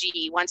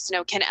AIG, wants to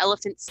know, can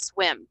elephants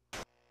swim?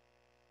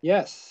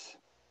 Yes,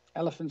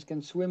 elephants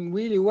can swim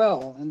really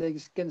well, and they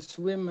can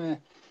swim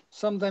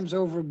sometimes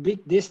over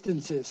big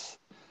distances.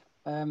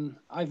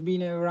 I've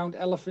been around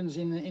elephants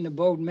in a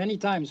boat many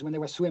times when they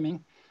were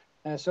swimming.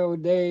 So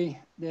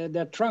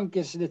their trunk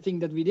is the thing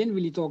that we didn't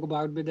really talk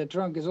about, but their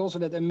trunk is also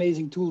that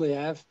amazing tool they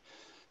have.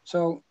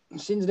 So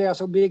since they are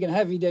so big and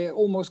heavy, they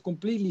almost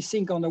completely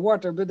sink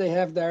underwater, but they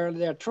have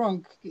their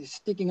trunk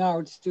sticking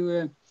out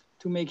to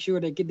make sure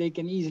they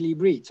can easily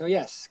breathe. So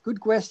yes, good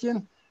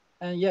question.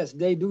 And yes,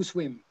 they do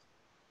swim.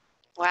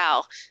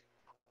 Wow.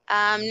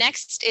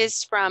 Next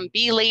is from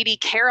Bee Lady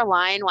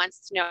Caroline,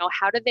 wants to know,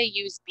 how do they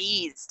use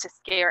bees to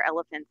scare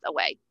elephants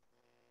away?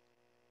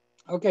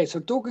 Okay, so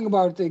talking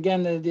about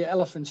again the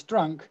elephant's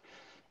trunk,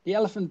 the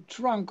elephant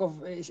trunk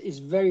is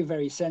very,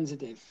 very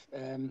sensitive.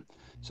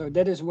 So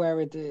that is where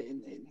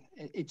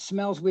it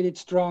smells with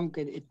its trunk,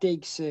 it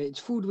takes its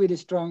food with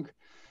its trunk.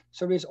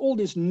 So there's all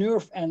these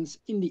nerve ends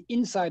in the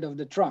inside of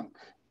the trunk.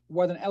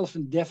 What an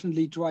elephant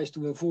definitely tries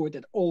to avoid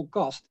at all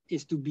cost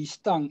is to be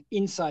stung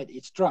inside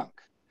its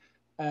trunk.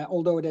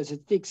 Although it has a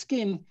thick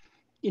skin,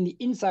 in the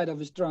inside of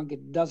its trunk,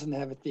 it doesn't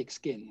have a thick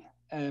skin.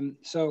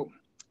 So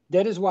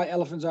that is why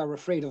elephants are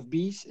afraid of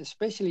bees,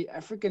 especially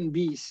African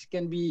bees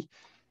can be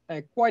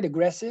quite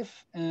aggressive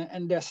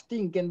and their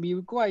sting can be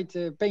quite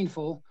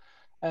painful.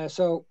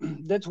 So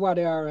that's why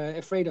they are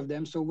afraid of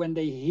them. So when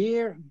they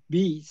hear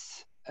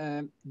bees,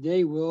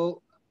 they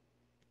will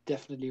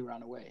definitely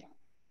run away.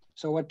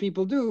 So what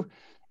people do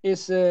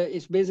is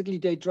basically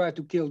they try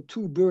to kill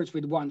two birds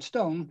with one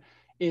stone.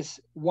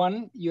 Is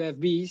one, you have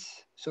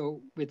bees,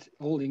 so with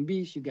holding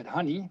bees you get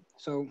honey,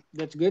 so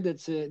that's good.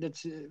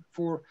 That's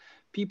for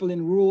people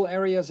in rural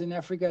areas in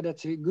Africa.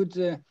 That's a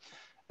good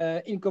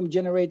income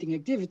generating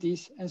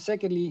activities. And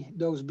secondly,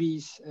 those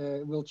bees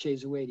will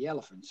chase away the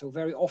elephant. So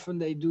very often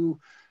they do,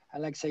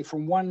 like say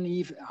from one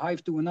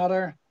hive to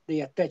another, they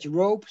attach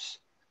ropes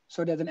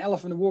so that an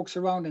elephant walks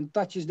around and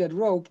touches that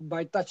rope.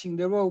 By touching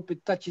the rope,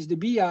 it touches the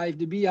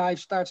beehive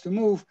starts to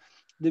move,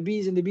 the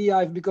bees in the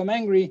beehive become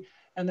angry,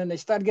 and then they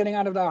start getting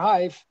out of their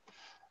hive,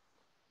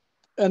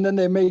 and then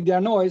they make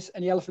their noise,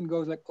 and the elephant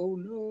goes like, oh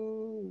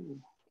no.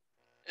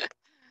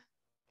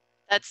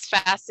 That's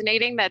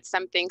fascinating that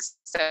something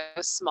so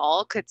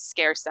small could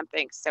scare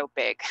something so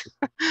big.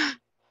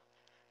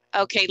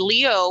 Okay,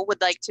 Leo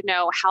would like to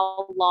know,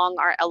 how long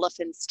are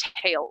elephants'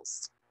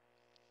 tails?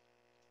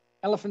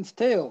 Elephants'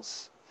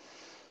 tails.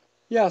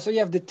 Yeah, so you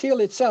have the tail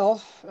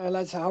itself.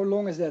 Let's how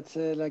long is that?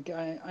 Like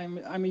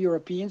I'm a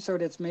European, so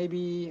that's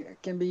maybe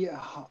can be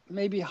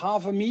maybe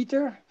half a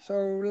meter. So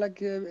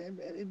like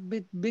a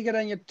bit bigger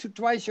than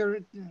twice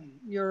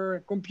your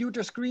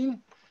computer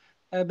screen.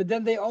 But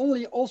then they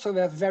also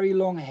have very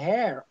long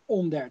hair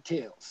on their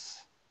tails.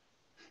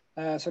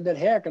 So that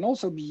hair can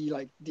also be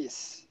like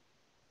this.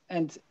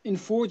 And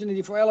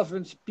unfortunately for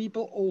elephants,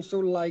 people also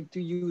like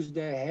to use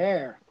their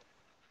hair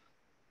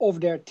of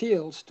their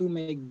tails to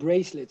make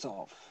bracelets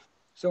of.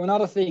 So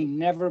another thing,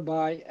 never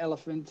buy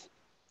elephant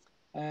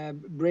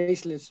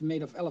bracelets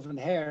made of elephant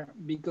hair,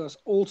 because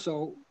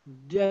also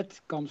that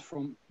comes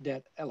from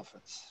dead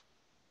elephants.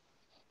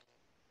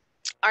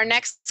 Our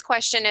next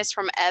question is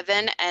from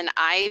Evan and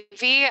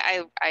Ivy.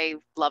 I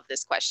love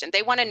this question.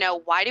 They want to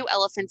know, why do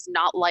elephants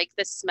not like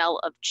the smell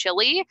of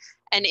chili?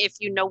 And if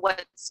you know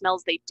what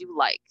smells they do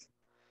like.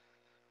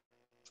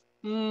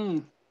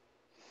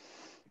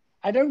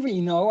 I don't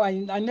really know.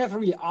 I never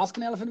really ask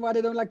an elephant why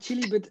they don't like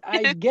chili, but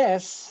I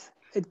guess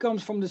it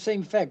comes from the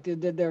same fact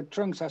that their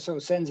trunks are so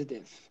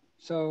sensitive.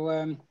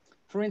 So,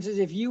 for instance,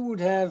 if you would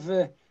have,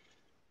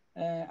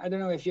 I don't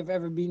know if you've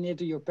ever been near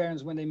to your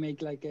parents when they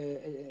make like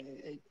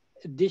a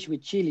dish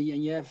with chili,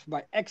 and you have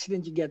by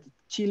accident you get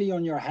chili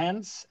on your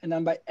hands, and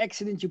then by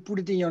accident you put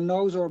it in your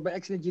nose, or by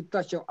accident you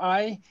touch your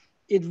eye,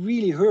 it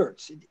really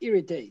hurts, it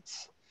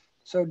irritates.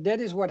 So that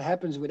is what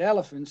happens with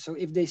elephants. So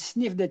if they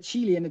sniff that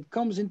chili and it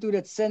comes into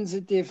that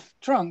sensitive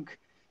trunk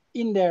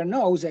in their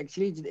nose,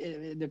 actually,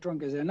 the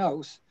trunk is their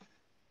nose,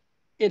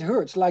 it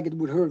hurts like it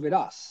would hurt with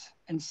us.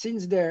 And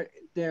since their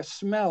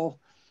smell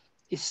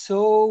is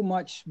so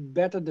much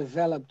better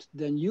developed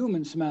than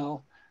human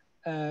smell,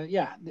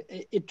 yeah,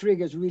 it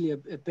triggers really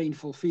a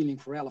painful feeling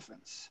for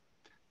elephants.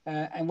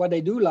 And what they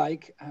do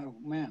like, oh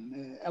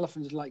man,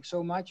 elephants like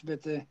so much,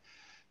 but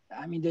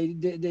I mean,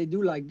 they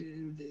do like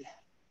the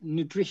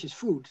nutritious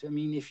food. I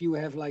mean, if you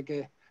have like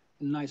a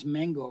nice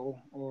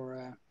mango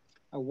or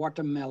a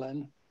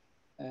watermelon,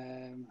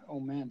 oh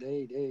man,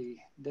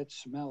 that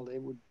smell, they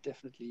would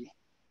definitely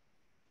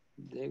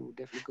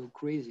go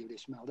crazy if they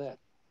smell that.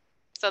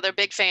 So they're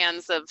big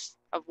fans of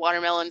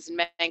watermelons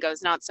and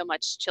mangoes, not so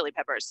much chili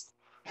peppers.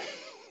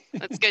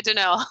 That's good to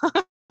know.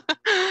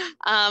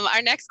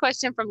 Our next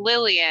question from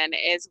Lillian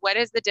is, what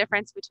is the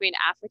difference between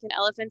African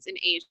elephants and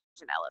Asian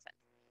elephants?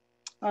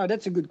 Oh,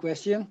 that's a good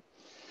question.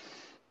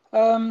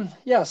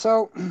 Yeah,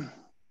 so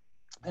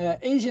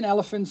Asian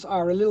elephants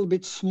are a little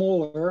bit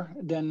smaller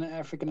than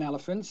African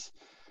elephants.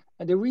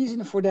 And the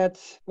reason for that,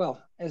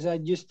 well, as I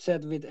just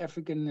said with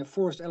African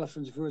forest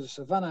elephants versus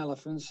savanna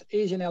elephants,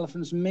 Asian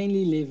elephants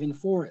mainly live in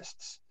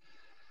forests.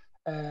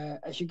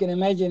 As you can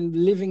imagine,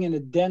 living in a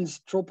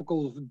dense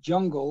tropical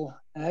jungle,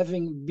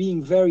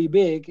 being very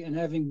big and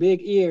having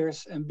big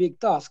ears and big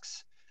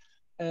tusks,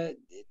 uh,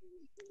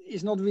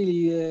 is not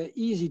really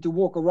easy to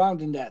walk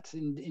around in that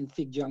in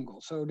thick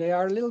jungle. So they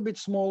are a little bit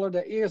smaller.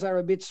 Their ears are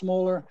a bit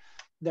smaller.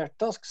 Their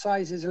tusk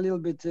size is a little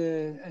bit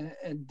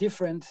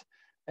different.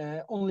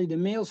 Only the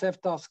males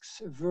have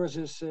tusks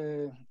versus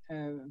the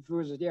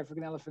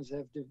African elephants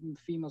have the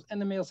females, and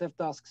the males have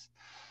tusks.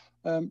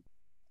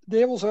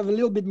 They also have a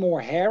little bit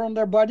more hair on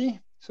their body,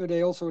 so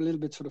they also a little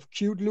bit sort of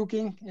cute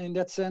looking in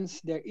that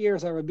sense. Their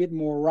ears are a bit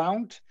more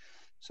round,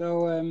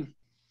 so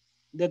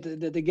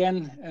that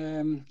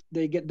again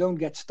they don't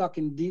get stuck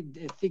in deep,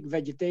 thick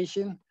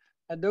vegetation.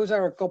 Those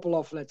are a couple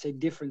of, let's say,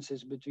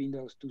 differences between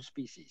those two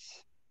species.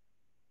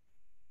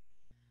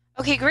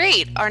 Okay,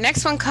 great. Our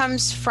next one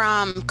comes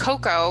from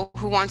Coco,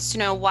 who wants to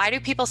know, why do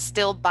people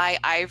still buy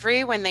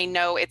ivory when they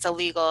know it's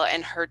illegal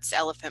and hurts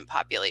elephant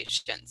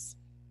populations?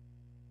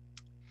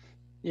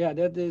 Yeah,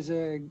 that is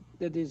a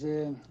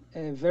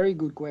very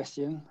good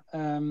question,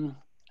 and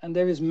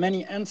there is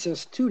many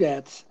answers to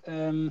that.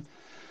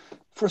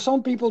 For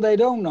some people, they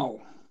don't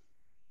know.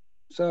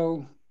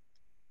 So,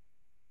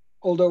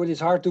 although it is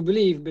hard to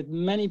believe, but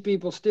many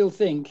people still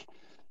think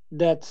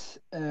that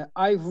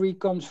ivory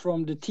comes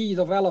from the teeth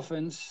of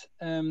elephants,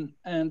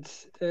 and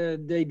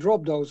they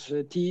drop those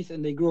teeth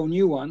and they grow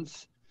new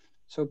ones.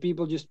 So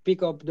people just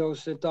pick up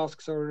those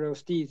tusks or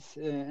those teeth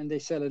and they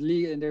sell it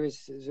legally, and there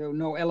is so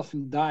no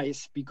elephant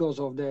dies because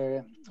of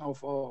the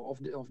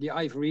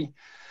ivory.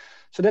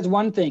 So that's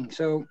one thing.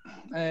 So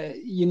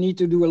you need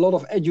to do a lot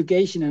of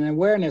education and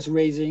awareness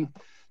raising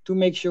to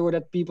make sure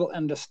that people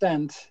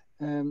understand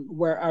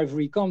where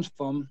ivory comes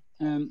from.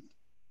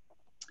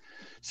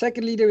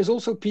 Secondly, there is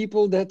also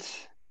people that,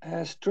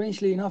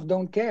 strangely enough,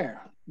 don't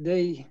care.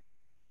 They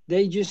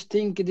just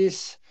think it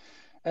is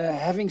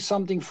having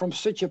something from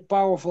such a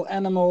powerful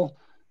animal,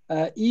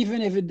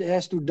 even if it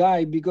has to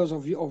die because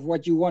of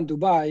what you want to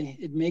buy,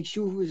 it makes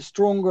you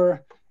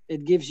stronger.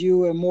 It gives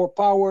you more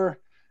power.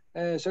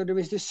 So there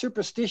is this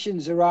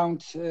superstitions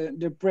around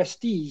the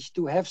prestige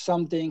to have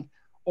something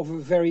of a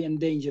very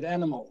endangered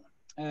animal.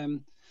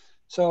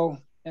 So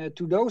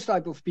to those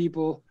type of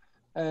people,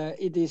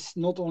 it is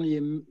not only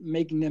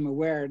making them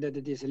aware that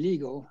it is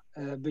illegal,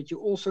 but you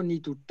also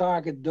need to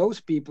target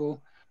those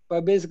people by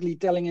basically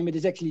telling them it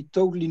is actually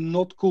totally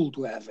not cool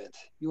to have it.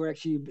 You're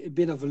actually a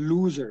bit of a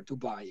loser to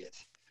buy it.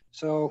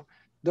 So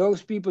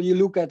those people you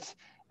look at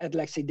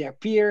like say their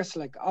peers,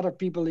 like other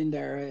people in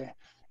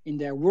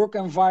their work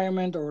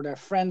environment or their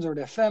friends or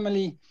their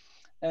family,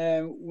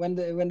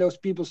 when those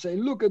people say,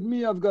 "Look at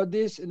me, I've got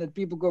this," and that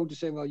people go to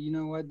say, "Well, you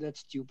know what? That's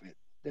stupid.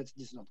 That's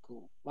just not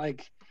cool."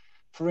 Like,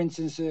 for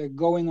instance,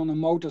 going on a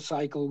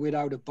motorcycle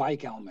without a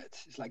bike helmet.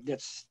 It's like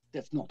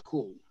that's not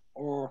cool.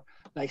 Or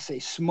like say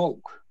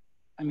smoke.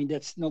 I mean,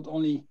 that's not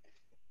only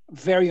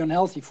very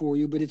unhealthy for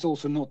you, but it's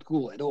also not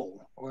cool at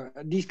all. Or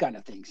these kind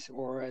of things.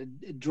 Or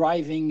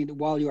driving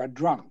while you are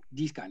drunk.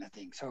 These kind of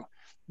things. So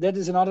that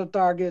is another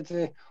target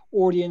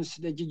audience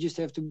that you just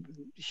have to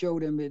show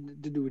them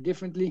to do it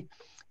differently.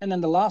 And then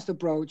the last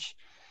approach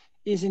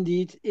is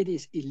indeed, it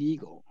is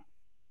illegal.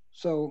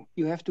 So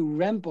you have to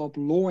ramp up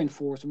law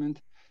enforcement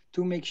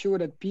to make sure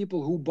that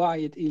people who buy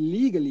it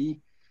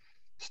illegally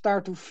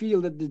start to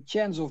feel that the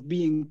chance of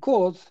being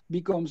caught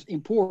becomes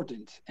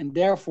important. And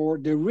therefore,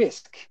 the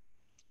risk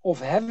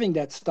of having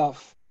that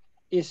stuff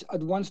is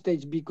at one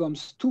stage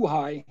becomes too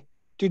high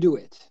to do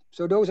it.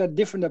 So those are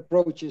different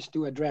approaches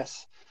to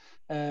address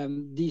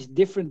these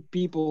different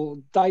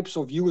people, types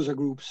of user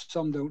groups.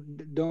 Some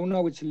don't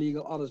know it's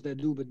illegal, others that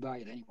do, but buy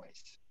it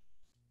anyways.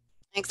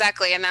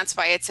 Exactly. And that's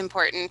why it's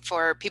important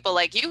for people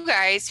like you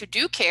guys who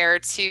do care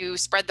to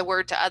spread the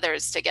word to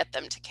others to get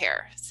them to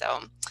care. So,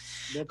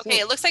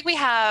 okay, it looks like we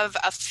have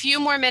a few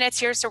more minutes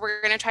here. So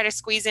we're going to try to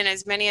squeeze in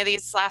as many of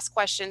these last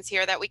questions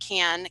here that we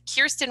can.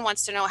 Kirsten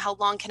wants to know, how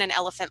long can an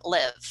elephant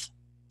live?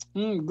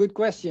 Good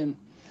question.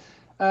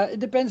 It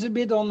depends a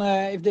bit on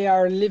if they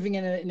are living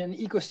in an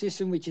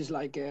ecosystem which is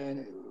like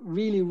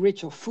really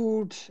rich of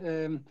food,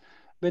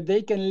 but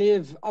they can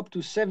live up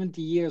to 70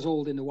 years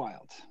old in the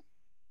wild.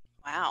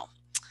 Wow.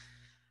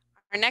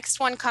 Our next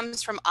one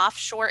comes from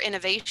Offshore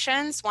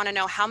Innovations. Want to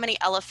know how many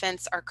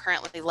elephants are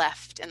currently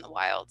left in the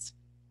wild?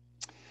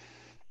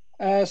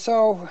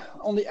 So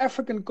on the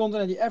African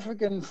continent, the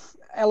African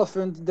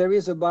elephant, there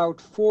is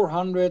about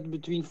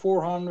between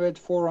 400,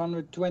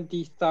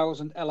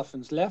 420,000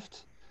 elephants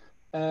left.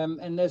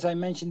 And as I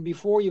mentioned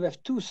before, you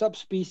have two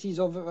subspecies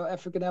of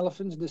African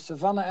elephants, the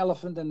savanna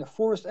elephant and the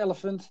forest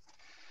elephant.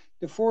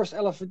 The forest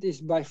elephant is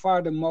by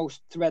far the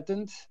most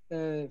threatened.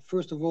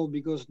 First of all,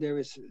 because there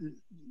is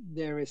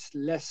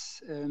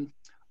less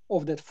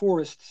of that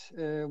forest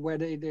where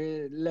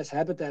there less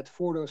habitat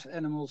for those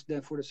animals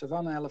than for the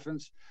savanna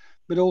elephants.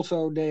 But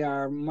also they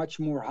are much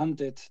more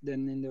hunted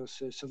than in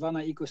those savanna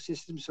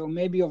ecosystems. So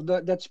maybe of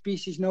that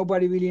species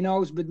nobody really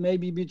knows, but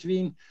maybe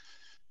between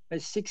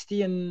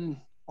 60 and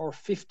or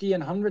 50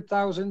 and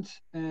 100,000,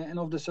 and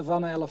of the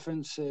savanna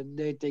elephants,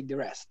 they take the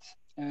rest.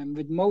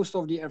 With most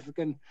of the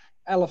African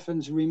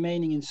elephants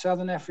remaining in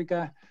southern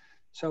Africa,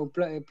 so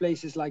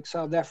places like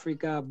South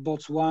Africa,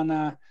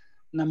 Botswana,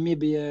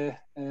 Namibia,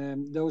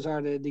 those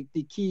are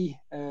the key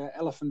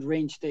elephant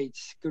range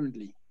states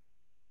currently.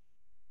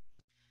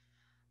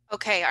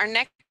 Okay, our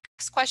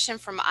next question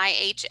from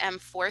IHM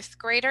fourth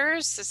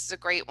graders. This is a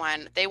great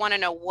one. They want to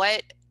know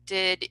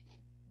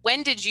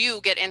when did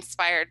you get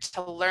inspired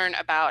to learn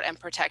about and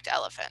protect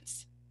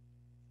elephants?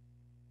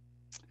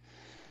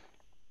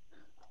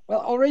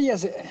 Well, already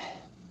as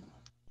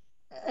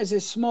a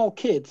small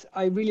kid,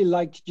 I really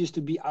liked just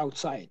to be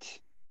outside.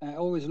 I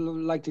always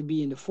liked to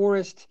be in the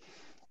forest.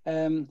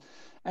 And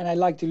I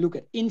like to look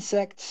at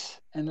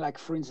insects and, like,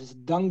 for instance,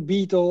 dung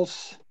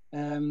beetles.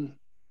 And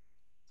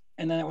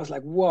then I was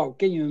like, whoa,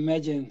 can you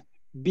imagine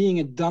being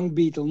a dung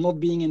beetle, not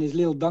being in this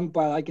little dung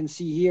pile I can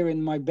see here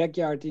in my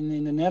backyard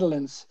in the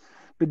Netherlands,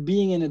 but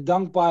being in a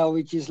dung pile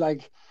which is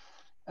like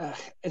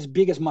as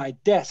big as my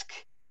desk.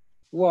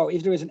 Whoa,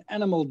 if there is an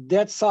animal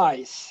that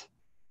size.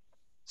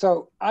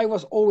 So I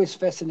was always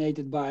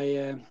fascinated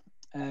by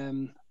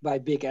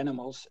big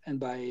animals and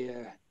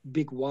by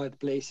big wild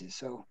places.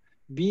 So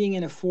being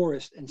in a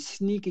forest and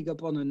sneaking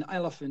upon an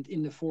elephant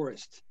in the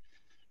forest,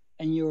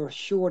 and you're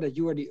sure that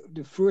you are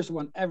the first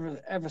one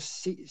ever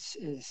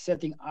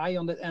setting eye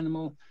on that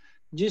animal,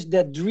 just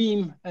that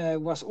dream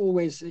was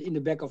always in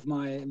the back of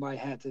my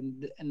head,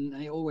 and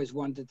I always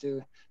wanted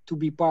to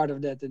be part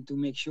of that and to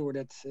make sure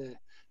that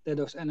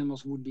those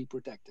animals would be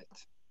protected.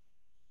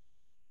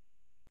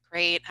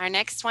 Great. Our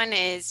next one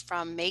is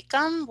from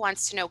Macom,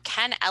 wants to know,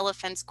 can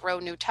elephants grow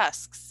new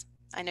tusks?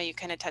 I know you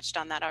kind of touched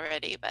on that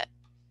already, but.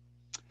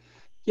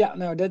 Yeah,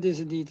 no, that is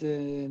indeed,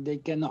 they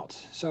cannot.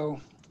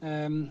 So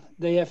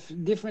they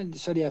have different,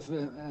 so they have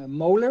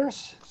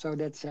molars, so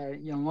that's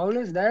young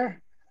molars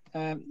there.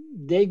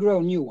 They grow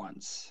new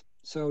ones.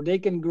 So they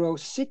can grow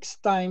 6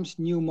 times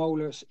new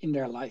molars in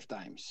their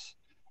lifetimes.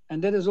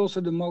 And that is also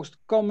the most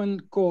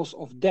common cause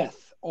of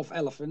death of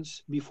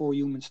elephants before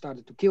humans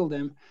started to kill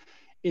them,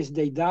 is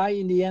they die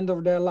in the end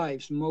of their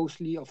lives,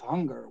 mostly of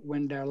hunger,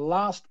 when their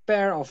last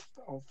pair of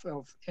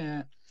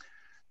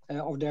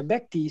their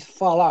back teeth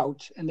fall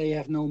out and they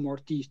have no more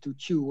teeth to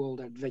chew all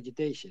that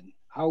vegetation.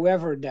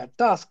 However, their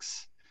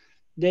tusks,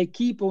 they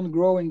keep on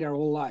growing their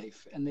whole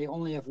life, and they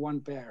only have one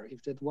pair.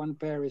 If that one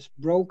pair is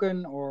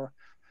broken or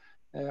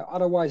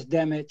otherwise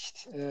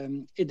damaged,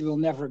 it will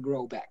never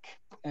grow back,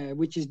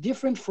 which is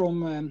different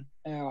from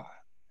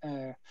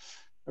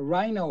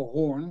rhino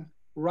horn.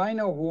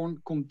 Rhino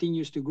horn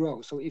continues to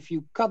grow. So if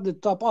you cut the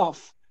top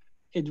off,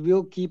 it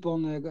will keep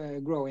on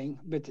growing,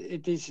 but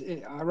it is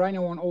a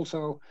rhino horn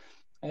also,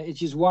 it's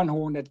just one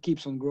horn that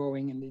keeps on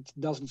growing and it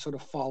doesn't sort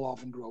of fall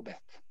off and grow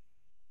back.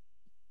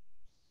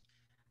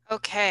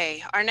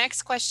 Okay, our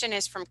next question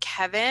is from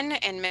Kevin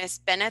in Miss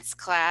Bennett's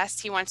class.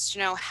 He wants to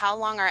know, how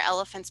long are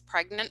elephants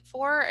pregnant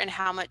for and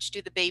how much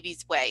do the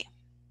babies weigh?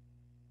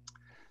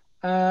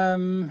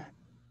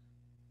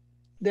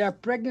 They are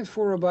pregnant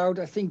for about,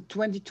 I think,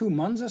 22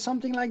 months or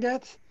something like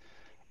that.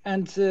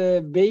 And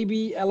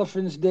baby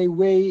elephants, they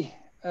weigh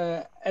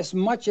as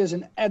much as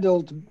an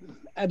adult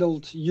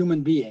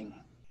human being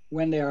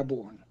when they are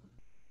born.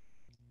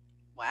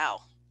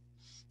 Wow.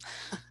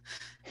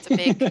 It's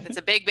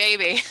a big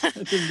baby.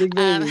 It's a big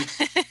baby.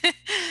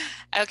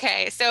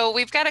 Okay, so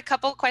we've got a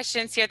couple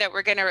questions here that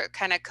we're going to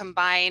kind of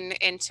combine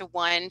into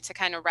one to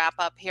kind of wrap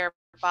up here,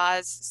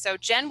 Boz. So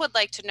Jen would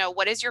like to know,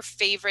 what is your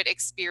favorite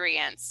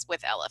experience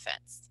with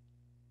elephants?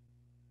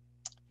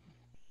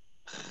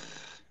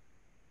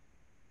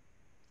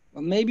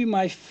 Well, maybe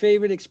my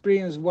favorite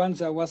experience,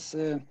 once I was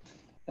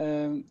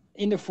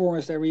in the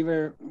forest there, we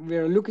were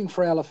looking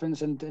for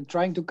elephants and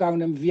trying to count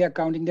them via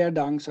counting their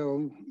dung.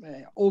 So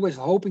always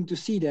hoping to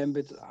see them,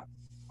 but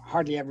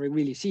hardly ever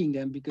really seeing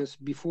them, because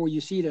before you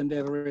see them,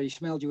 they've already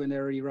smelled you and they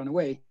already run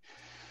away.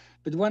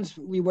 But once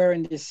we were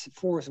in this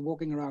forest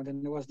walking around,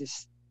 and there was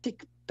this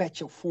thick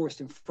patch of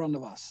forest in front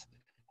of us.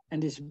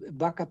 And this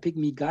Baka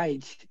pygmy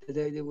guide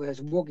that I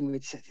was walking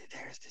with said,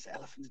 there's this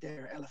elephants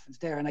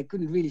there. And I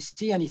couldn't really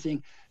see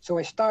anything. So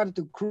I started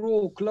to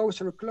crawl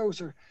closer.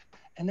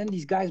 And then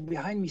these guys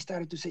behind me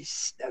started to say,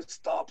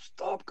 stop,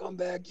 come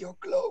back, you're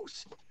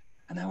close.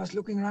 And I was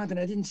looking around and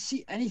I didn't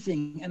see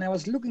anything. And I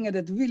was looking at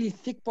that really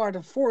thick part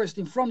of forest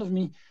in front of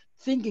me,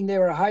 thinking they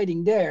were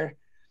hiding there.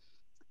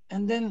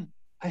 And then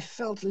I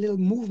felt a little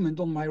movement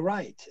on my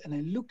right. And I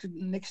looked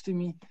next to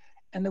me,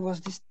 and there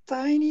was this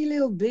tiny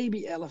little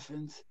baby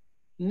elephant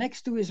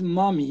next to his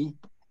mommy,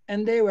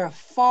 and they were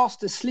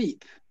fast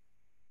asleep.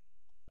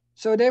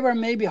 So they were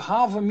maybe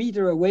half a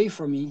meter away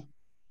from me,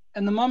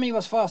 and the mommy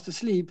was fast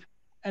asleep,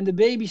 and the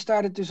baby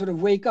started to sort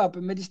of wake up,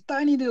 and with his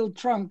tiny little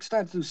trunk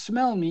started to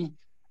smell me,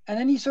 and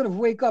then he sort of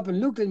wake up and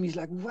looked at me. He's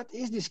like, what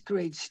is this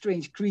great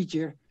strange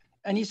creature?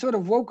 And he sort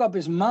of woke up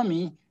his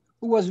mommy,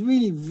 who was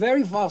really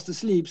very fast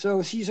asleep.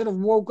 So she sort of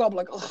woke up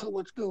like, oh,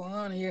 what's going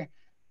on here?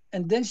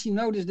 And then she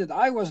noticed that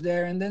I was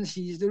there, and then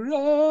she's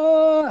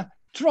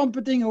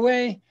trumpeting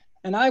away,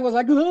 and I was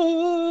like,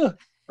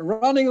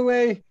 running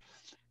away.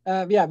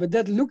 Yeah, but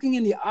that looking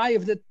in the eye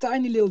of that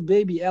tiny little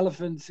baby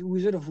elephant who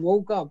sort of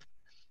woke up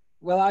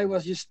while I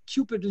was just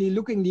stupidly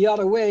looking the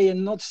other way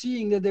and not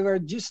seeing that they were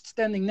just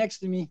standing next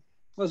to me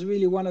was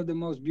really one of the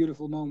most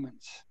beautiful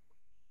moments.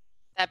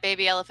 That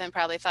baby elephant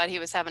probably thought he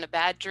was having a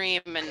bad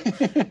dream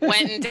and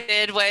went and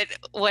did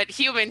what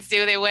humans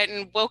do. They went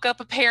and woke up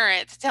a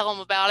parent to tell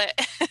him about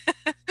it.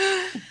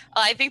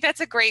 I think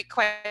that's a great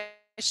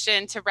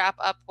question to wrap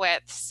up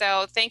with.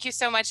 So thank you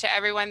so much to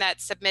everyone that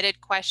submitted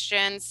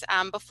questions.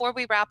 Before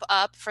we wrap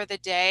up for the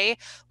day,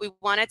 we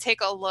want to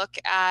take a look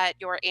at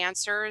your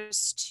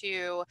answers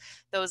to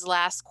those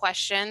last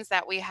questions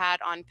that we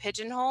had on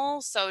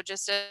Pigeonhole. So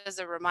just as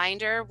a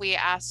reminder, we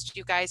asked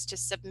you guys to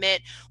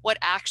submit what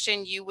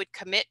action you would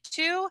commit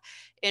to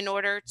in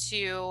order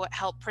to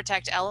help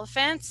protect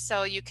elephants.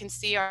 So you can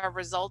see our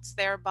results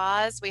there,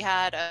 Boz. We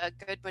had a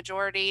good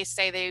majority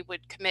say they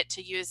would commit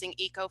to using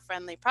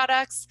eco-friendly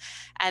products.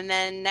 And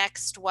then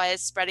next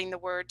was spreading the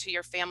word to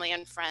your family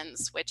and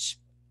friends, which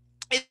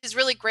is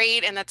really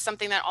great. And that's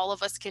something that all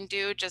of us can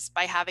do just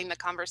by having the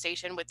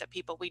conversation with the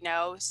people we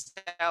know.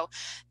 So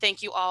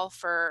thank you all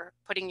for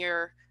putting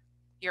your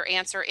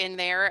answer in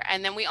there.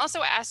 And then we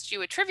also asked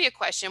you a trivia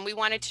question. We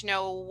wanted to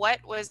know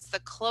what was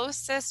the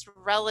closest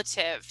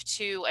relative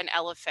to an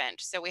elephant.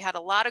 So we had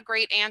a lot of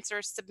great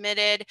answers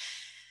submitted.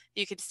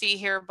 You can see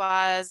here,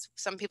 Boz,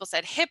 some people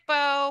said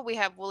hippo. We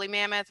have woolly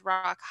mammoth,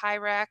 rock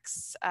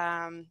hyrax,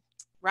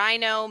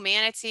 rhino,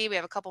 manatee. We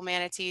have a couple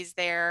manatees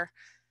there.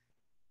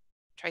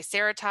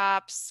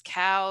 Triceratops,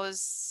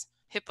 cows,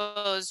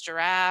 hippos,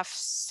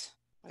 giraffes.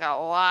 We got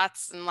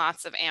lots and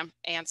lots of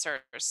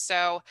answers.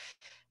 So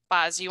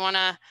Boz, you want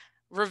to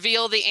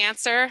reveal the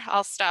answer?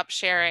 I'll stop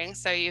sharing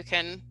so you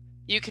can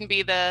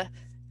be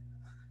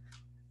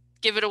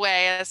give it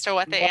away as to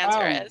what the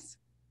answer is.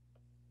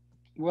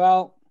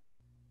 Well,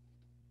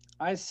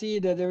 I see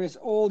that there is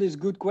all these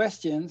good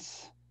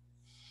questions.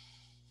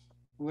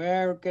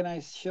 Where can I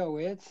show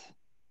it?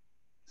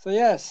 So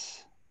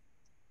yes,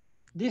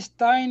 this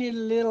tiny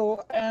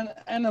little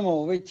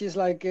animal, which is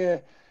like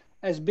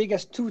as big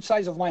as two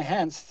sides of my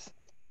hands,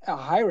 a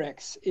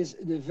hyrax, is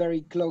the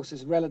very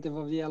closest relative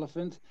of the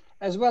elephant,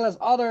 as well as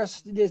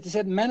others. They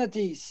said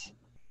manatees.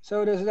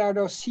 So there are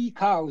those sea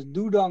cows,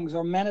 dugongs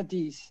or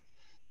manatees.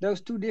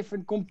 Those two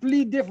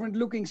complete different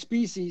looking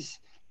species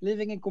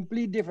living in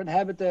complete different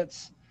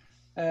habitats.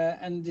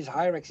 And this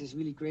hyrax is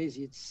really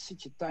crazy. It's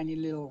such a tiny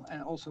little,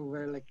 and also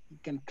where like you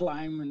can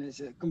climb, and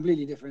it's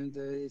completely different.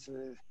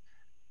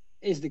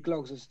 Is the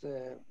closest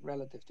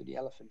relative to the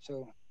elephant.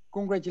 So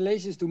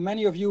congratulations to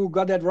many of you who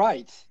got that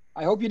right.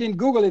 I hope you didn't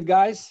Google it,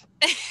 guys.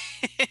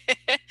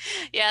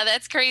 Yeah,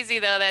 that's crazy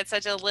though, that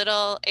such a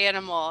little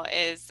animal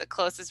is the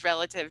closest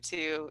relative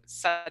to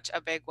such a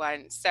big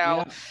one. So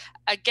yeah.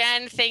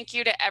 Again, thank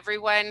you to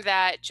everyone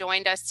that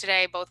joined us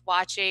today, both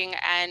watching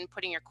and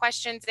putting your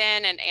questions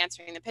in and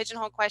answering the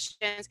Pigeonhole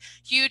questions.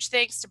 Huge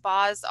thanks to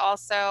Boz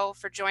also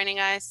for joining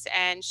us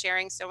and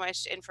sharing so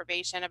much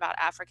information about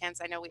Africans.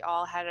 I know we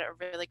all had a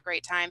really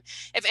great time.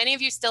 If any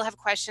of you still have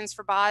questions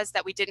for Boz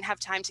that we didn't have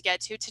time to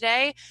get to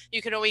today,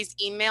 you can always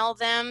email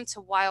them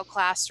to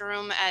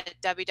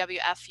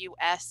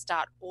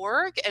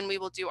wildclassroom@wwfus.org, and we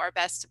will do our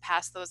best to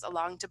pass those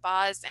along to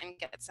Boz and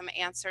get some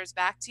answers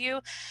back to you.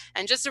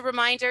 And just a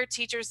reminder,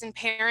 teachers and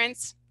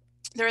parents,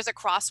 there is a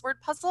crossword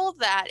puzzle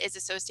that is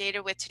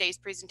associated with today's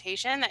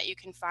presentation that you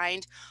can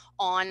find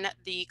on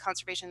the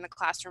Conservation in the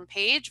Classroom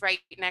page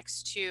right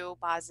next to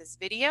Boz's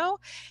video.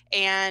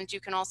 And you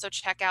can also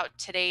check out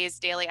today's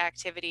daily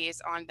activities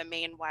on the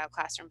main Wild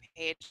Classroom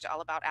page,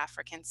 all about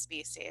African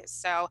species.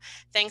 So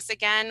thanks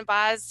again,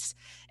 Boz,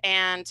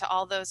 and to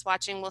all those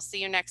watching, we'll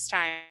see you next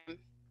time.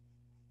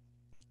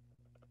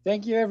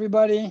 Thank you,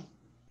 everybody.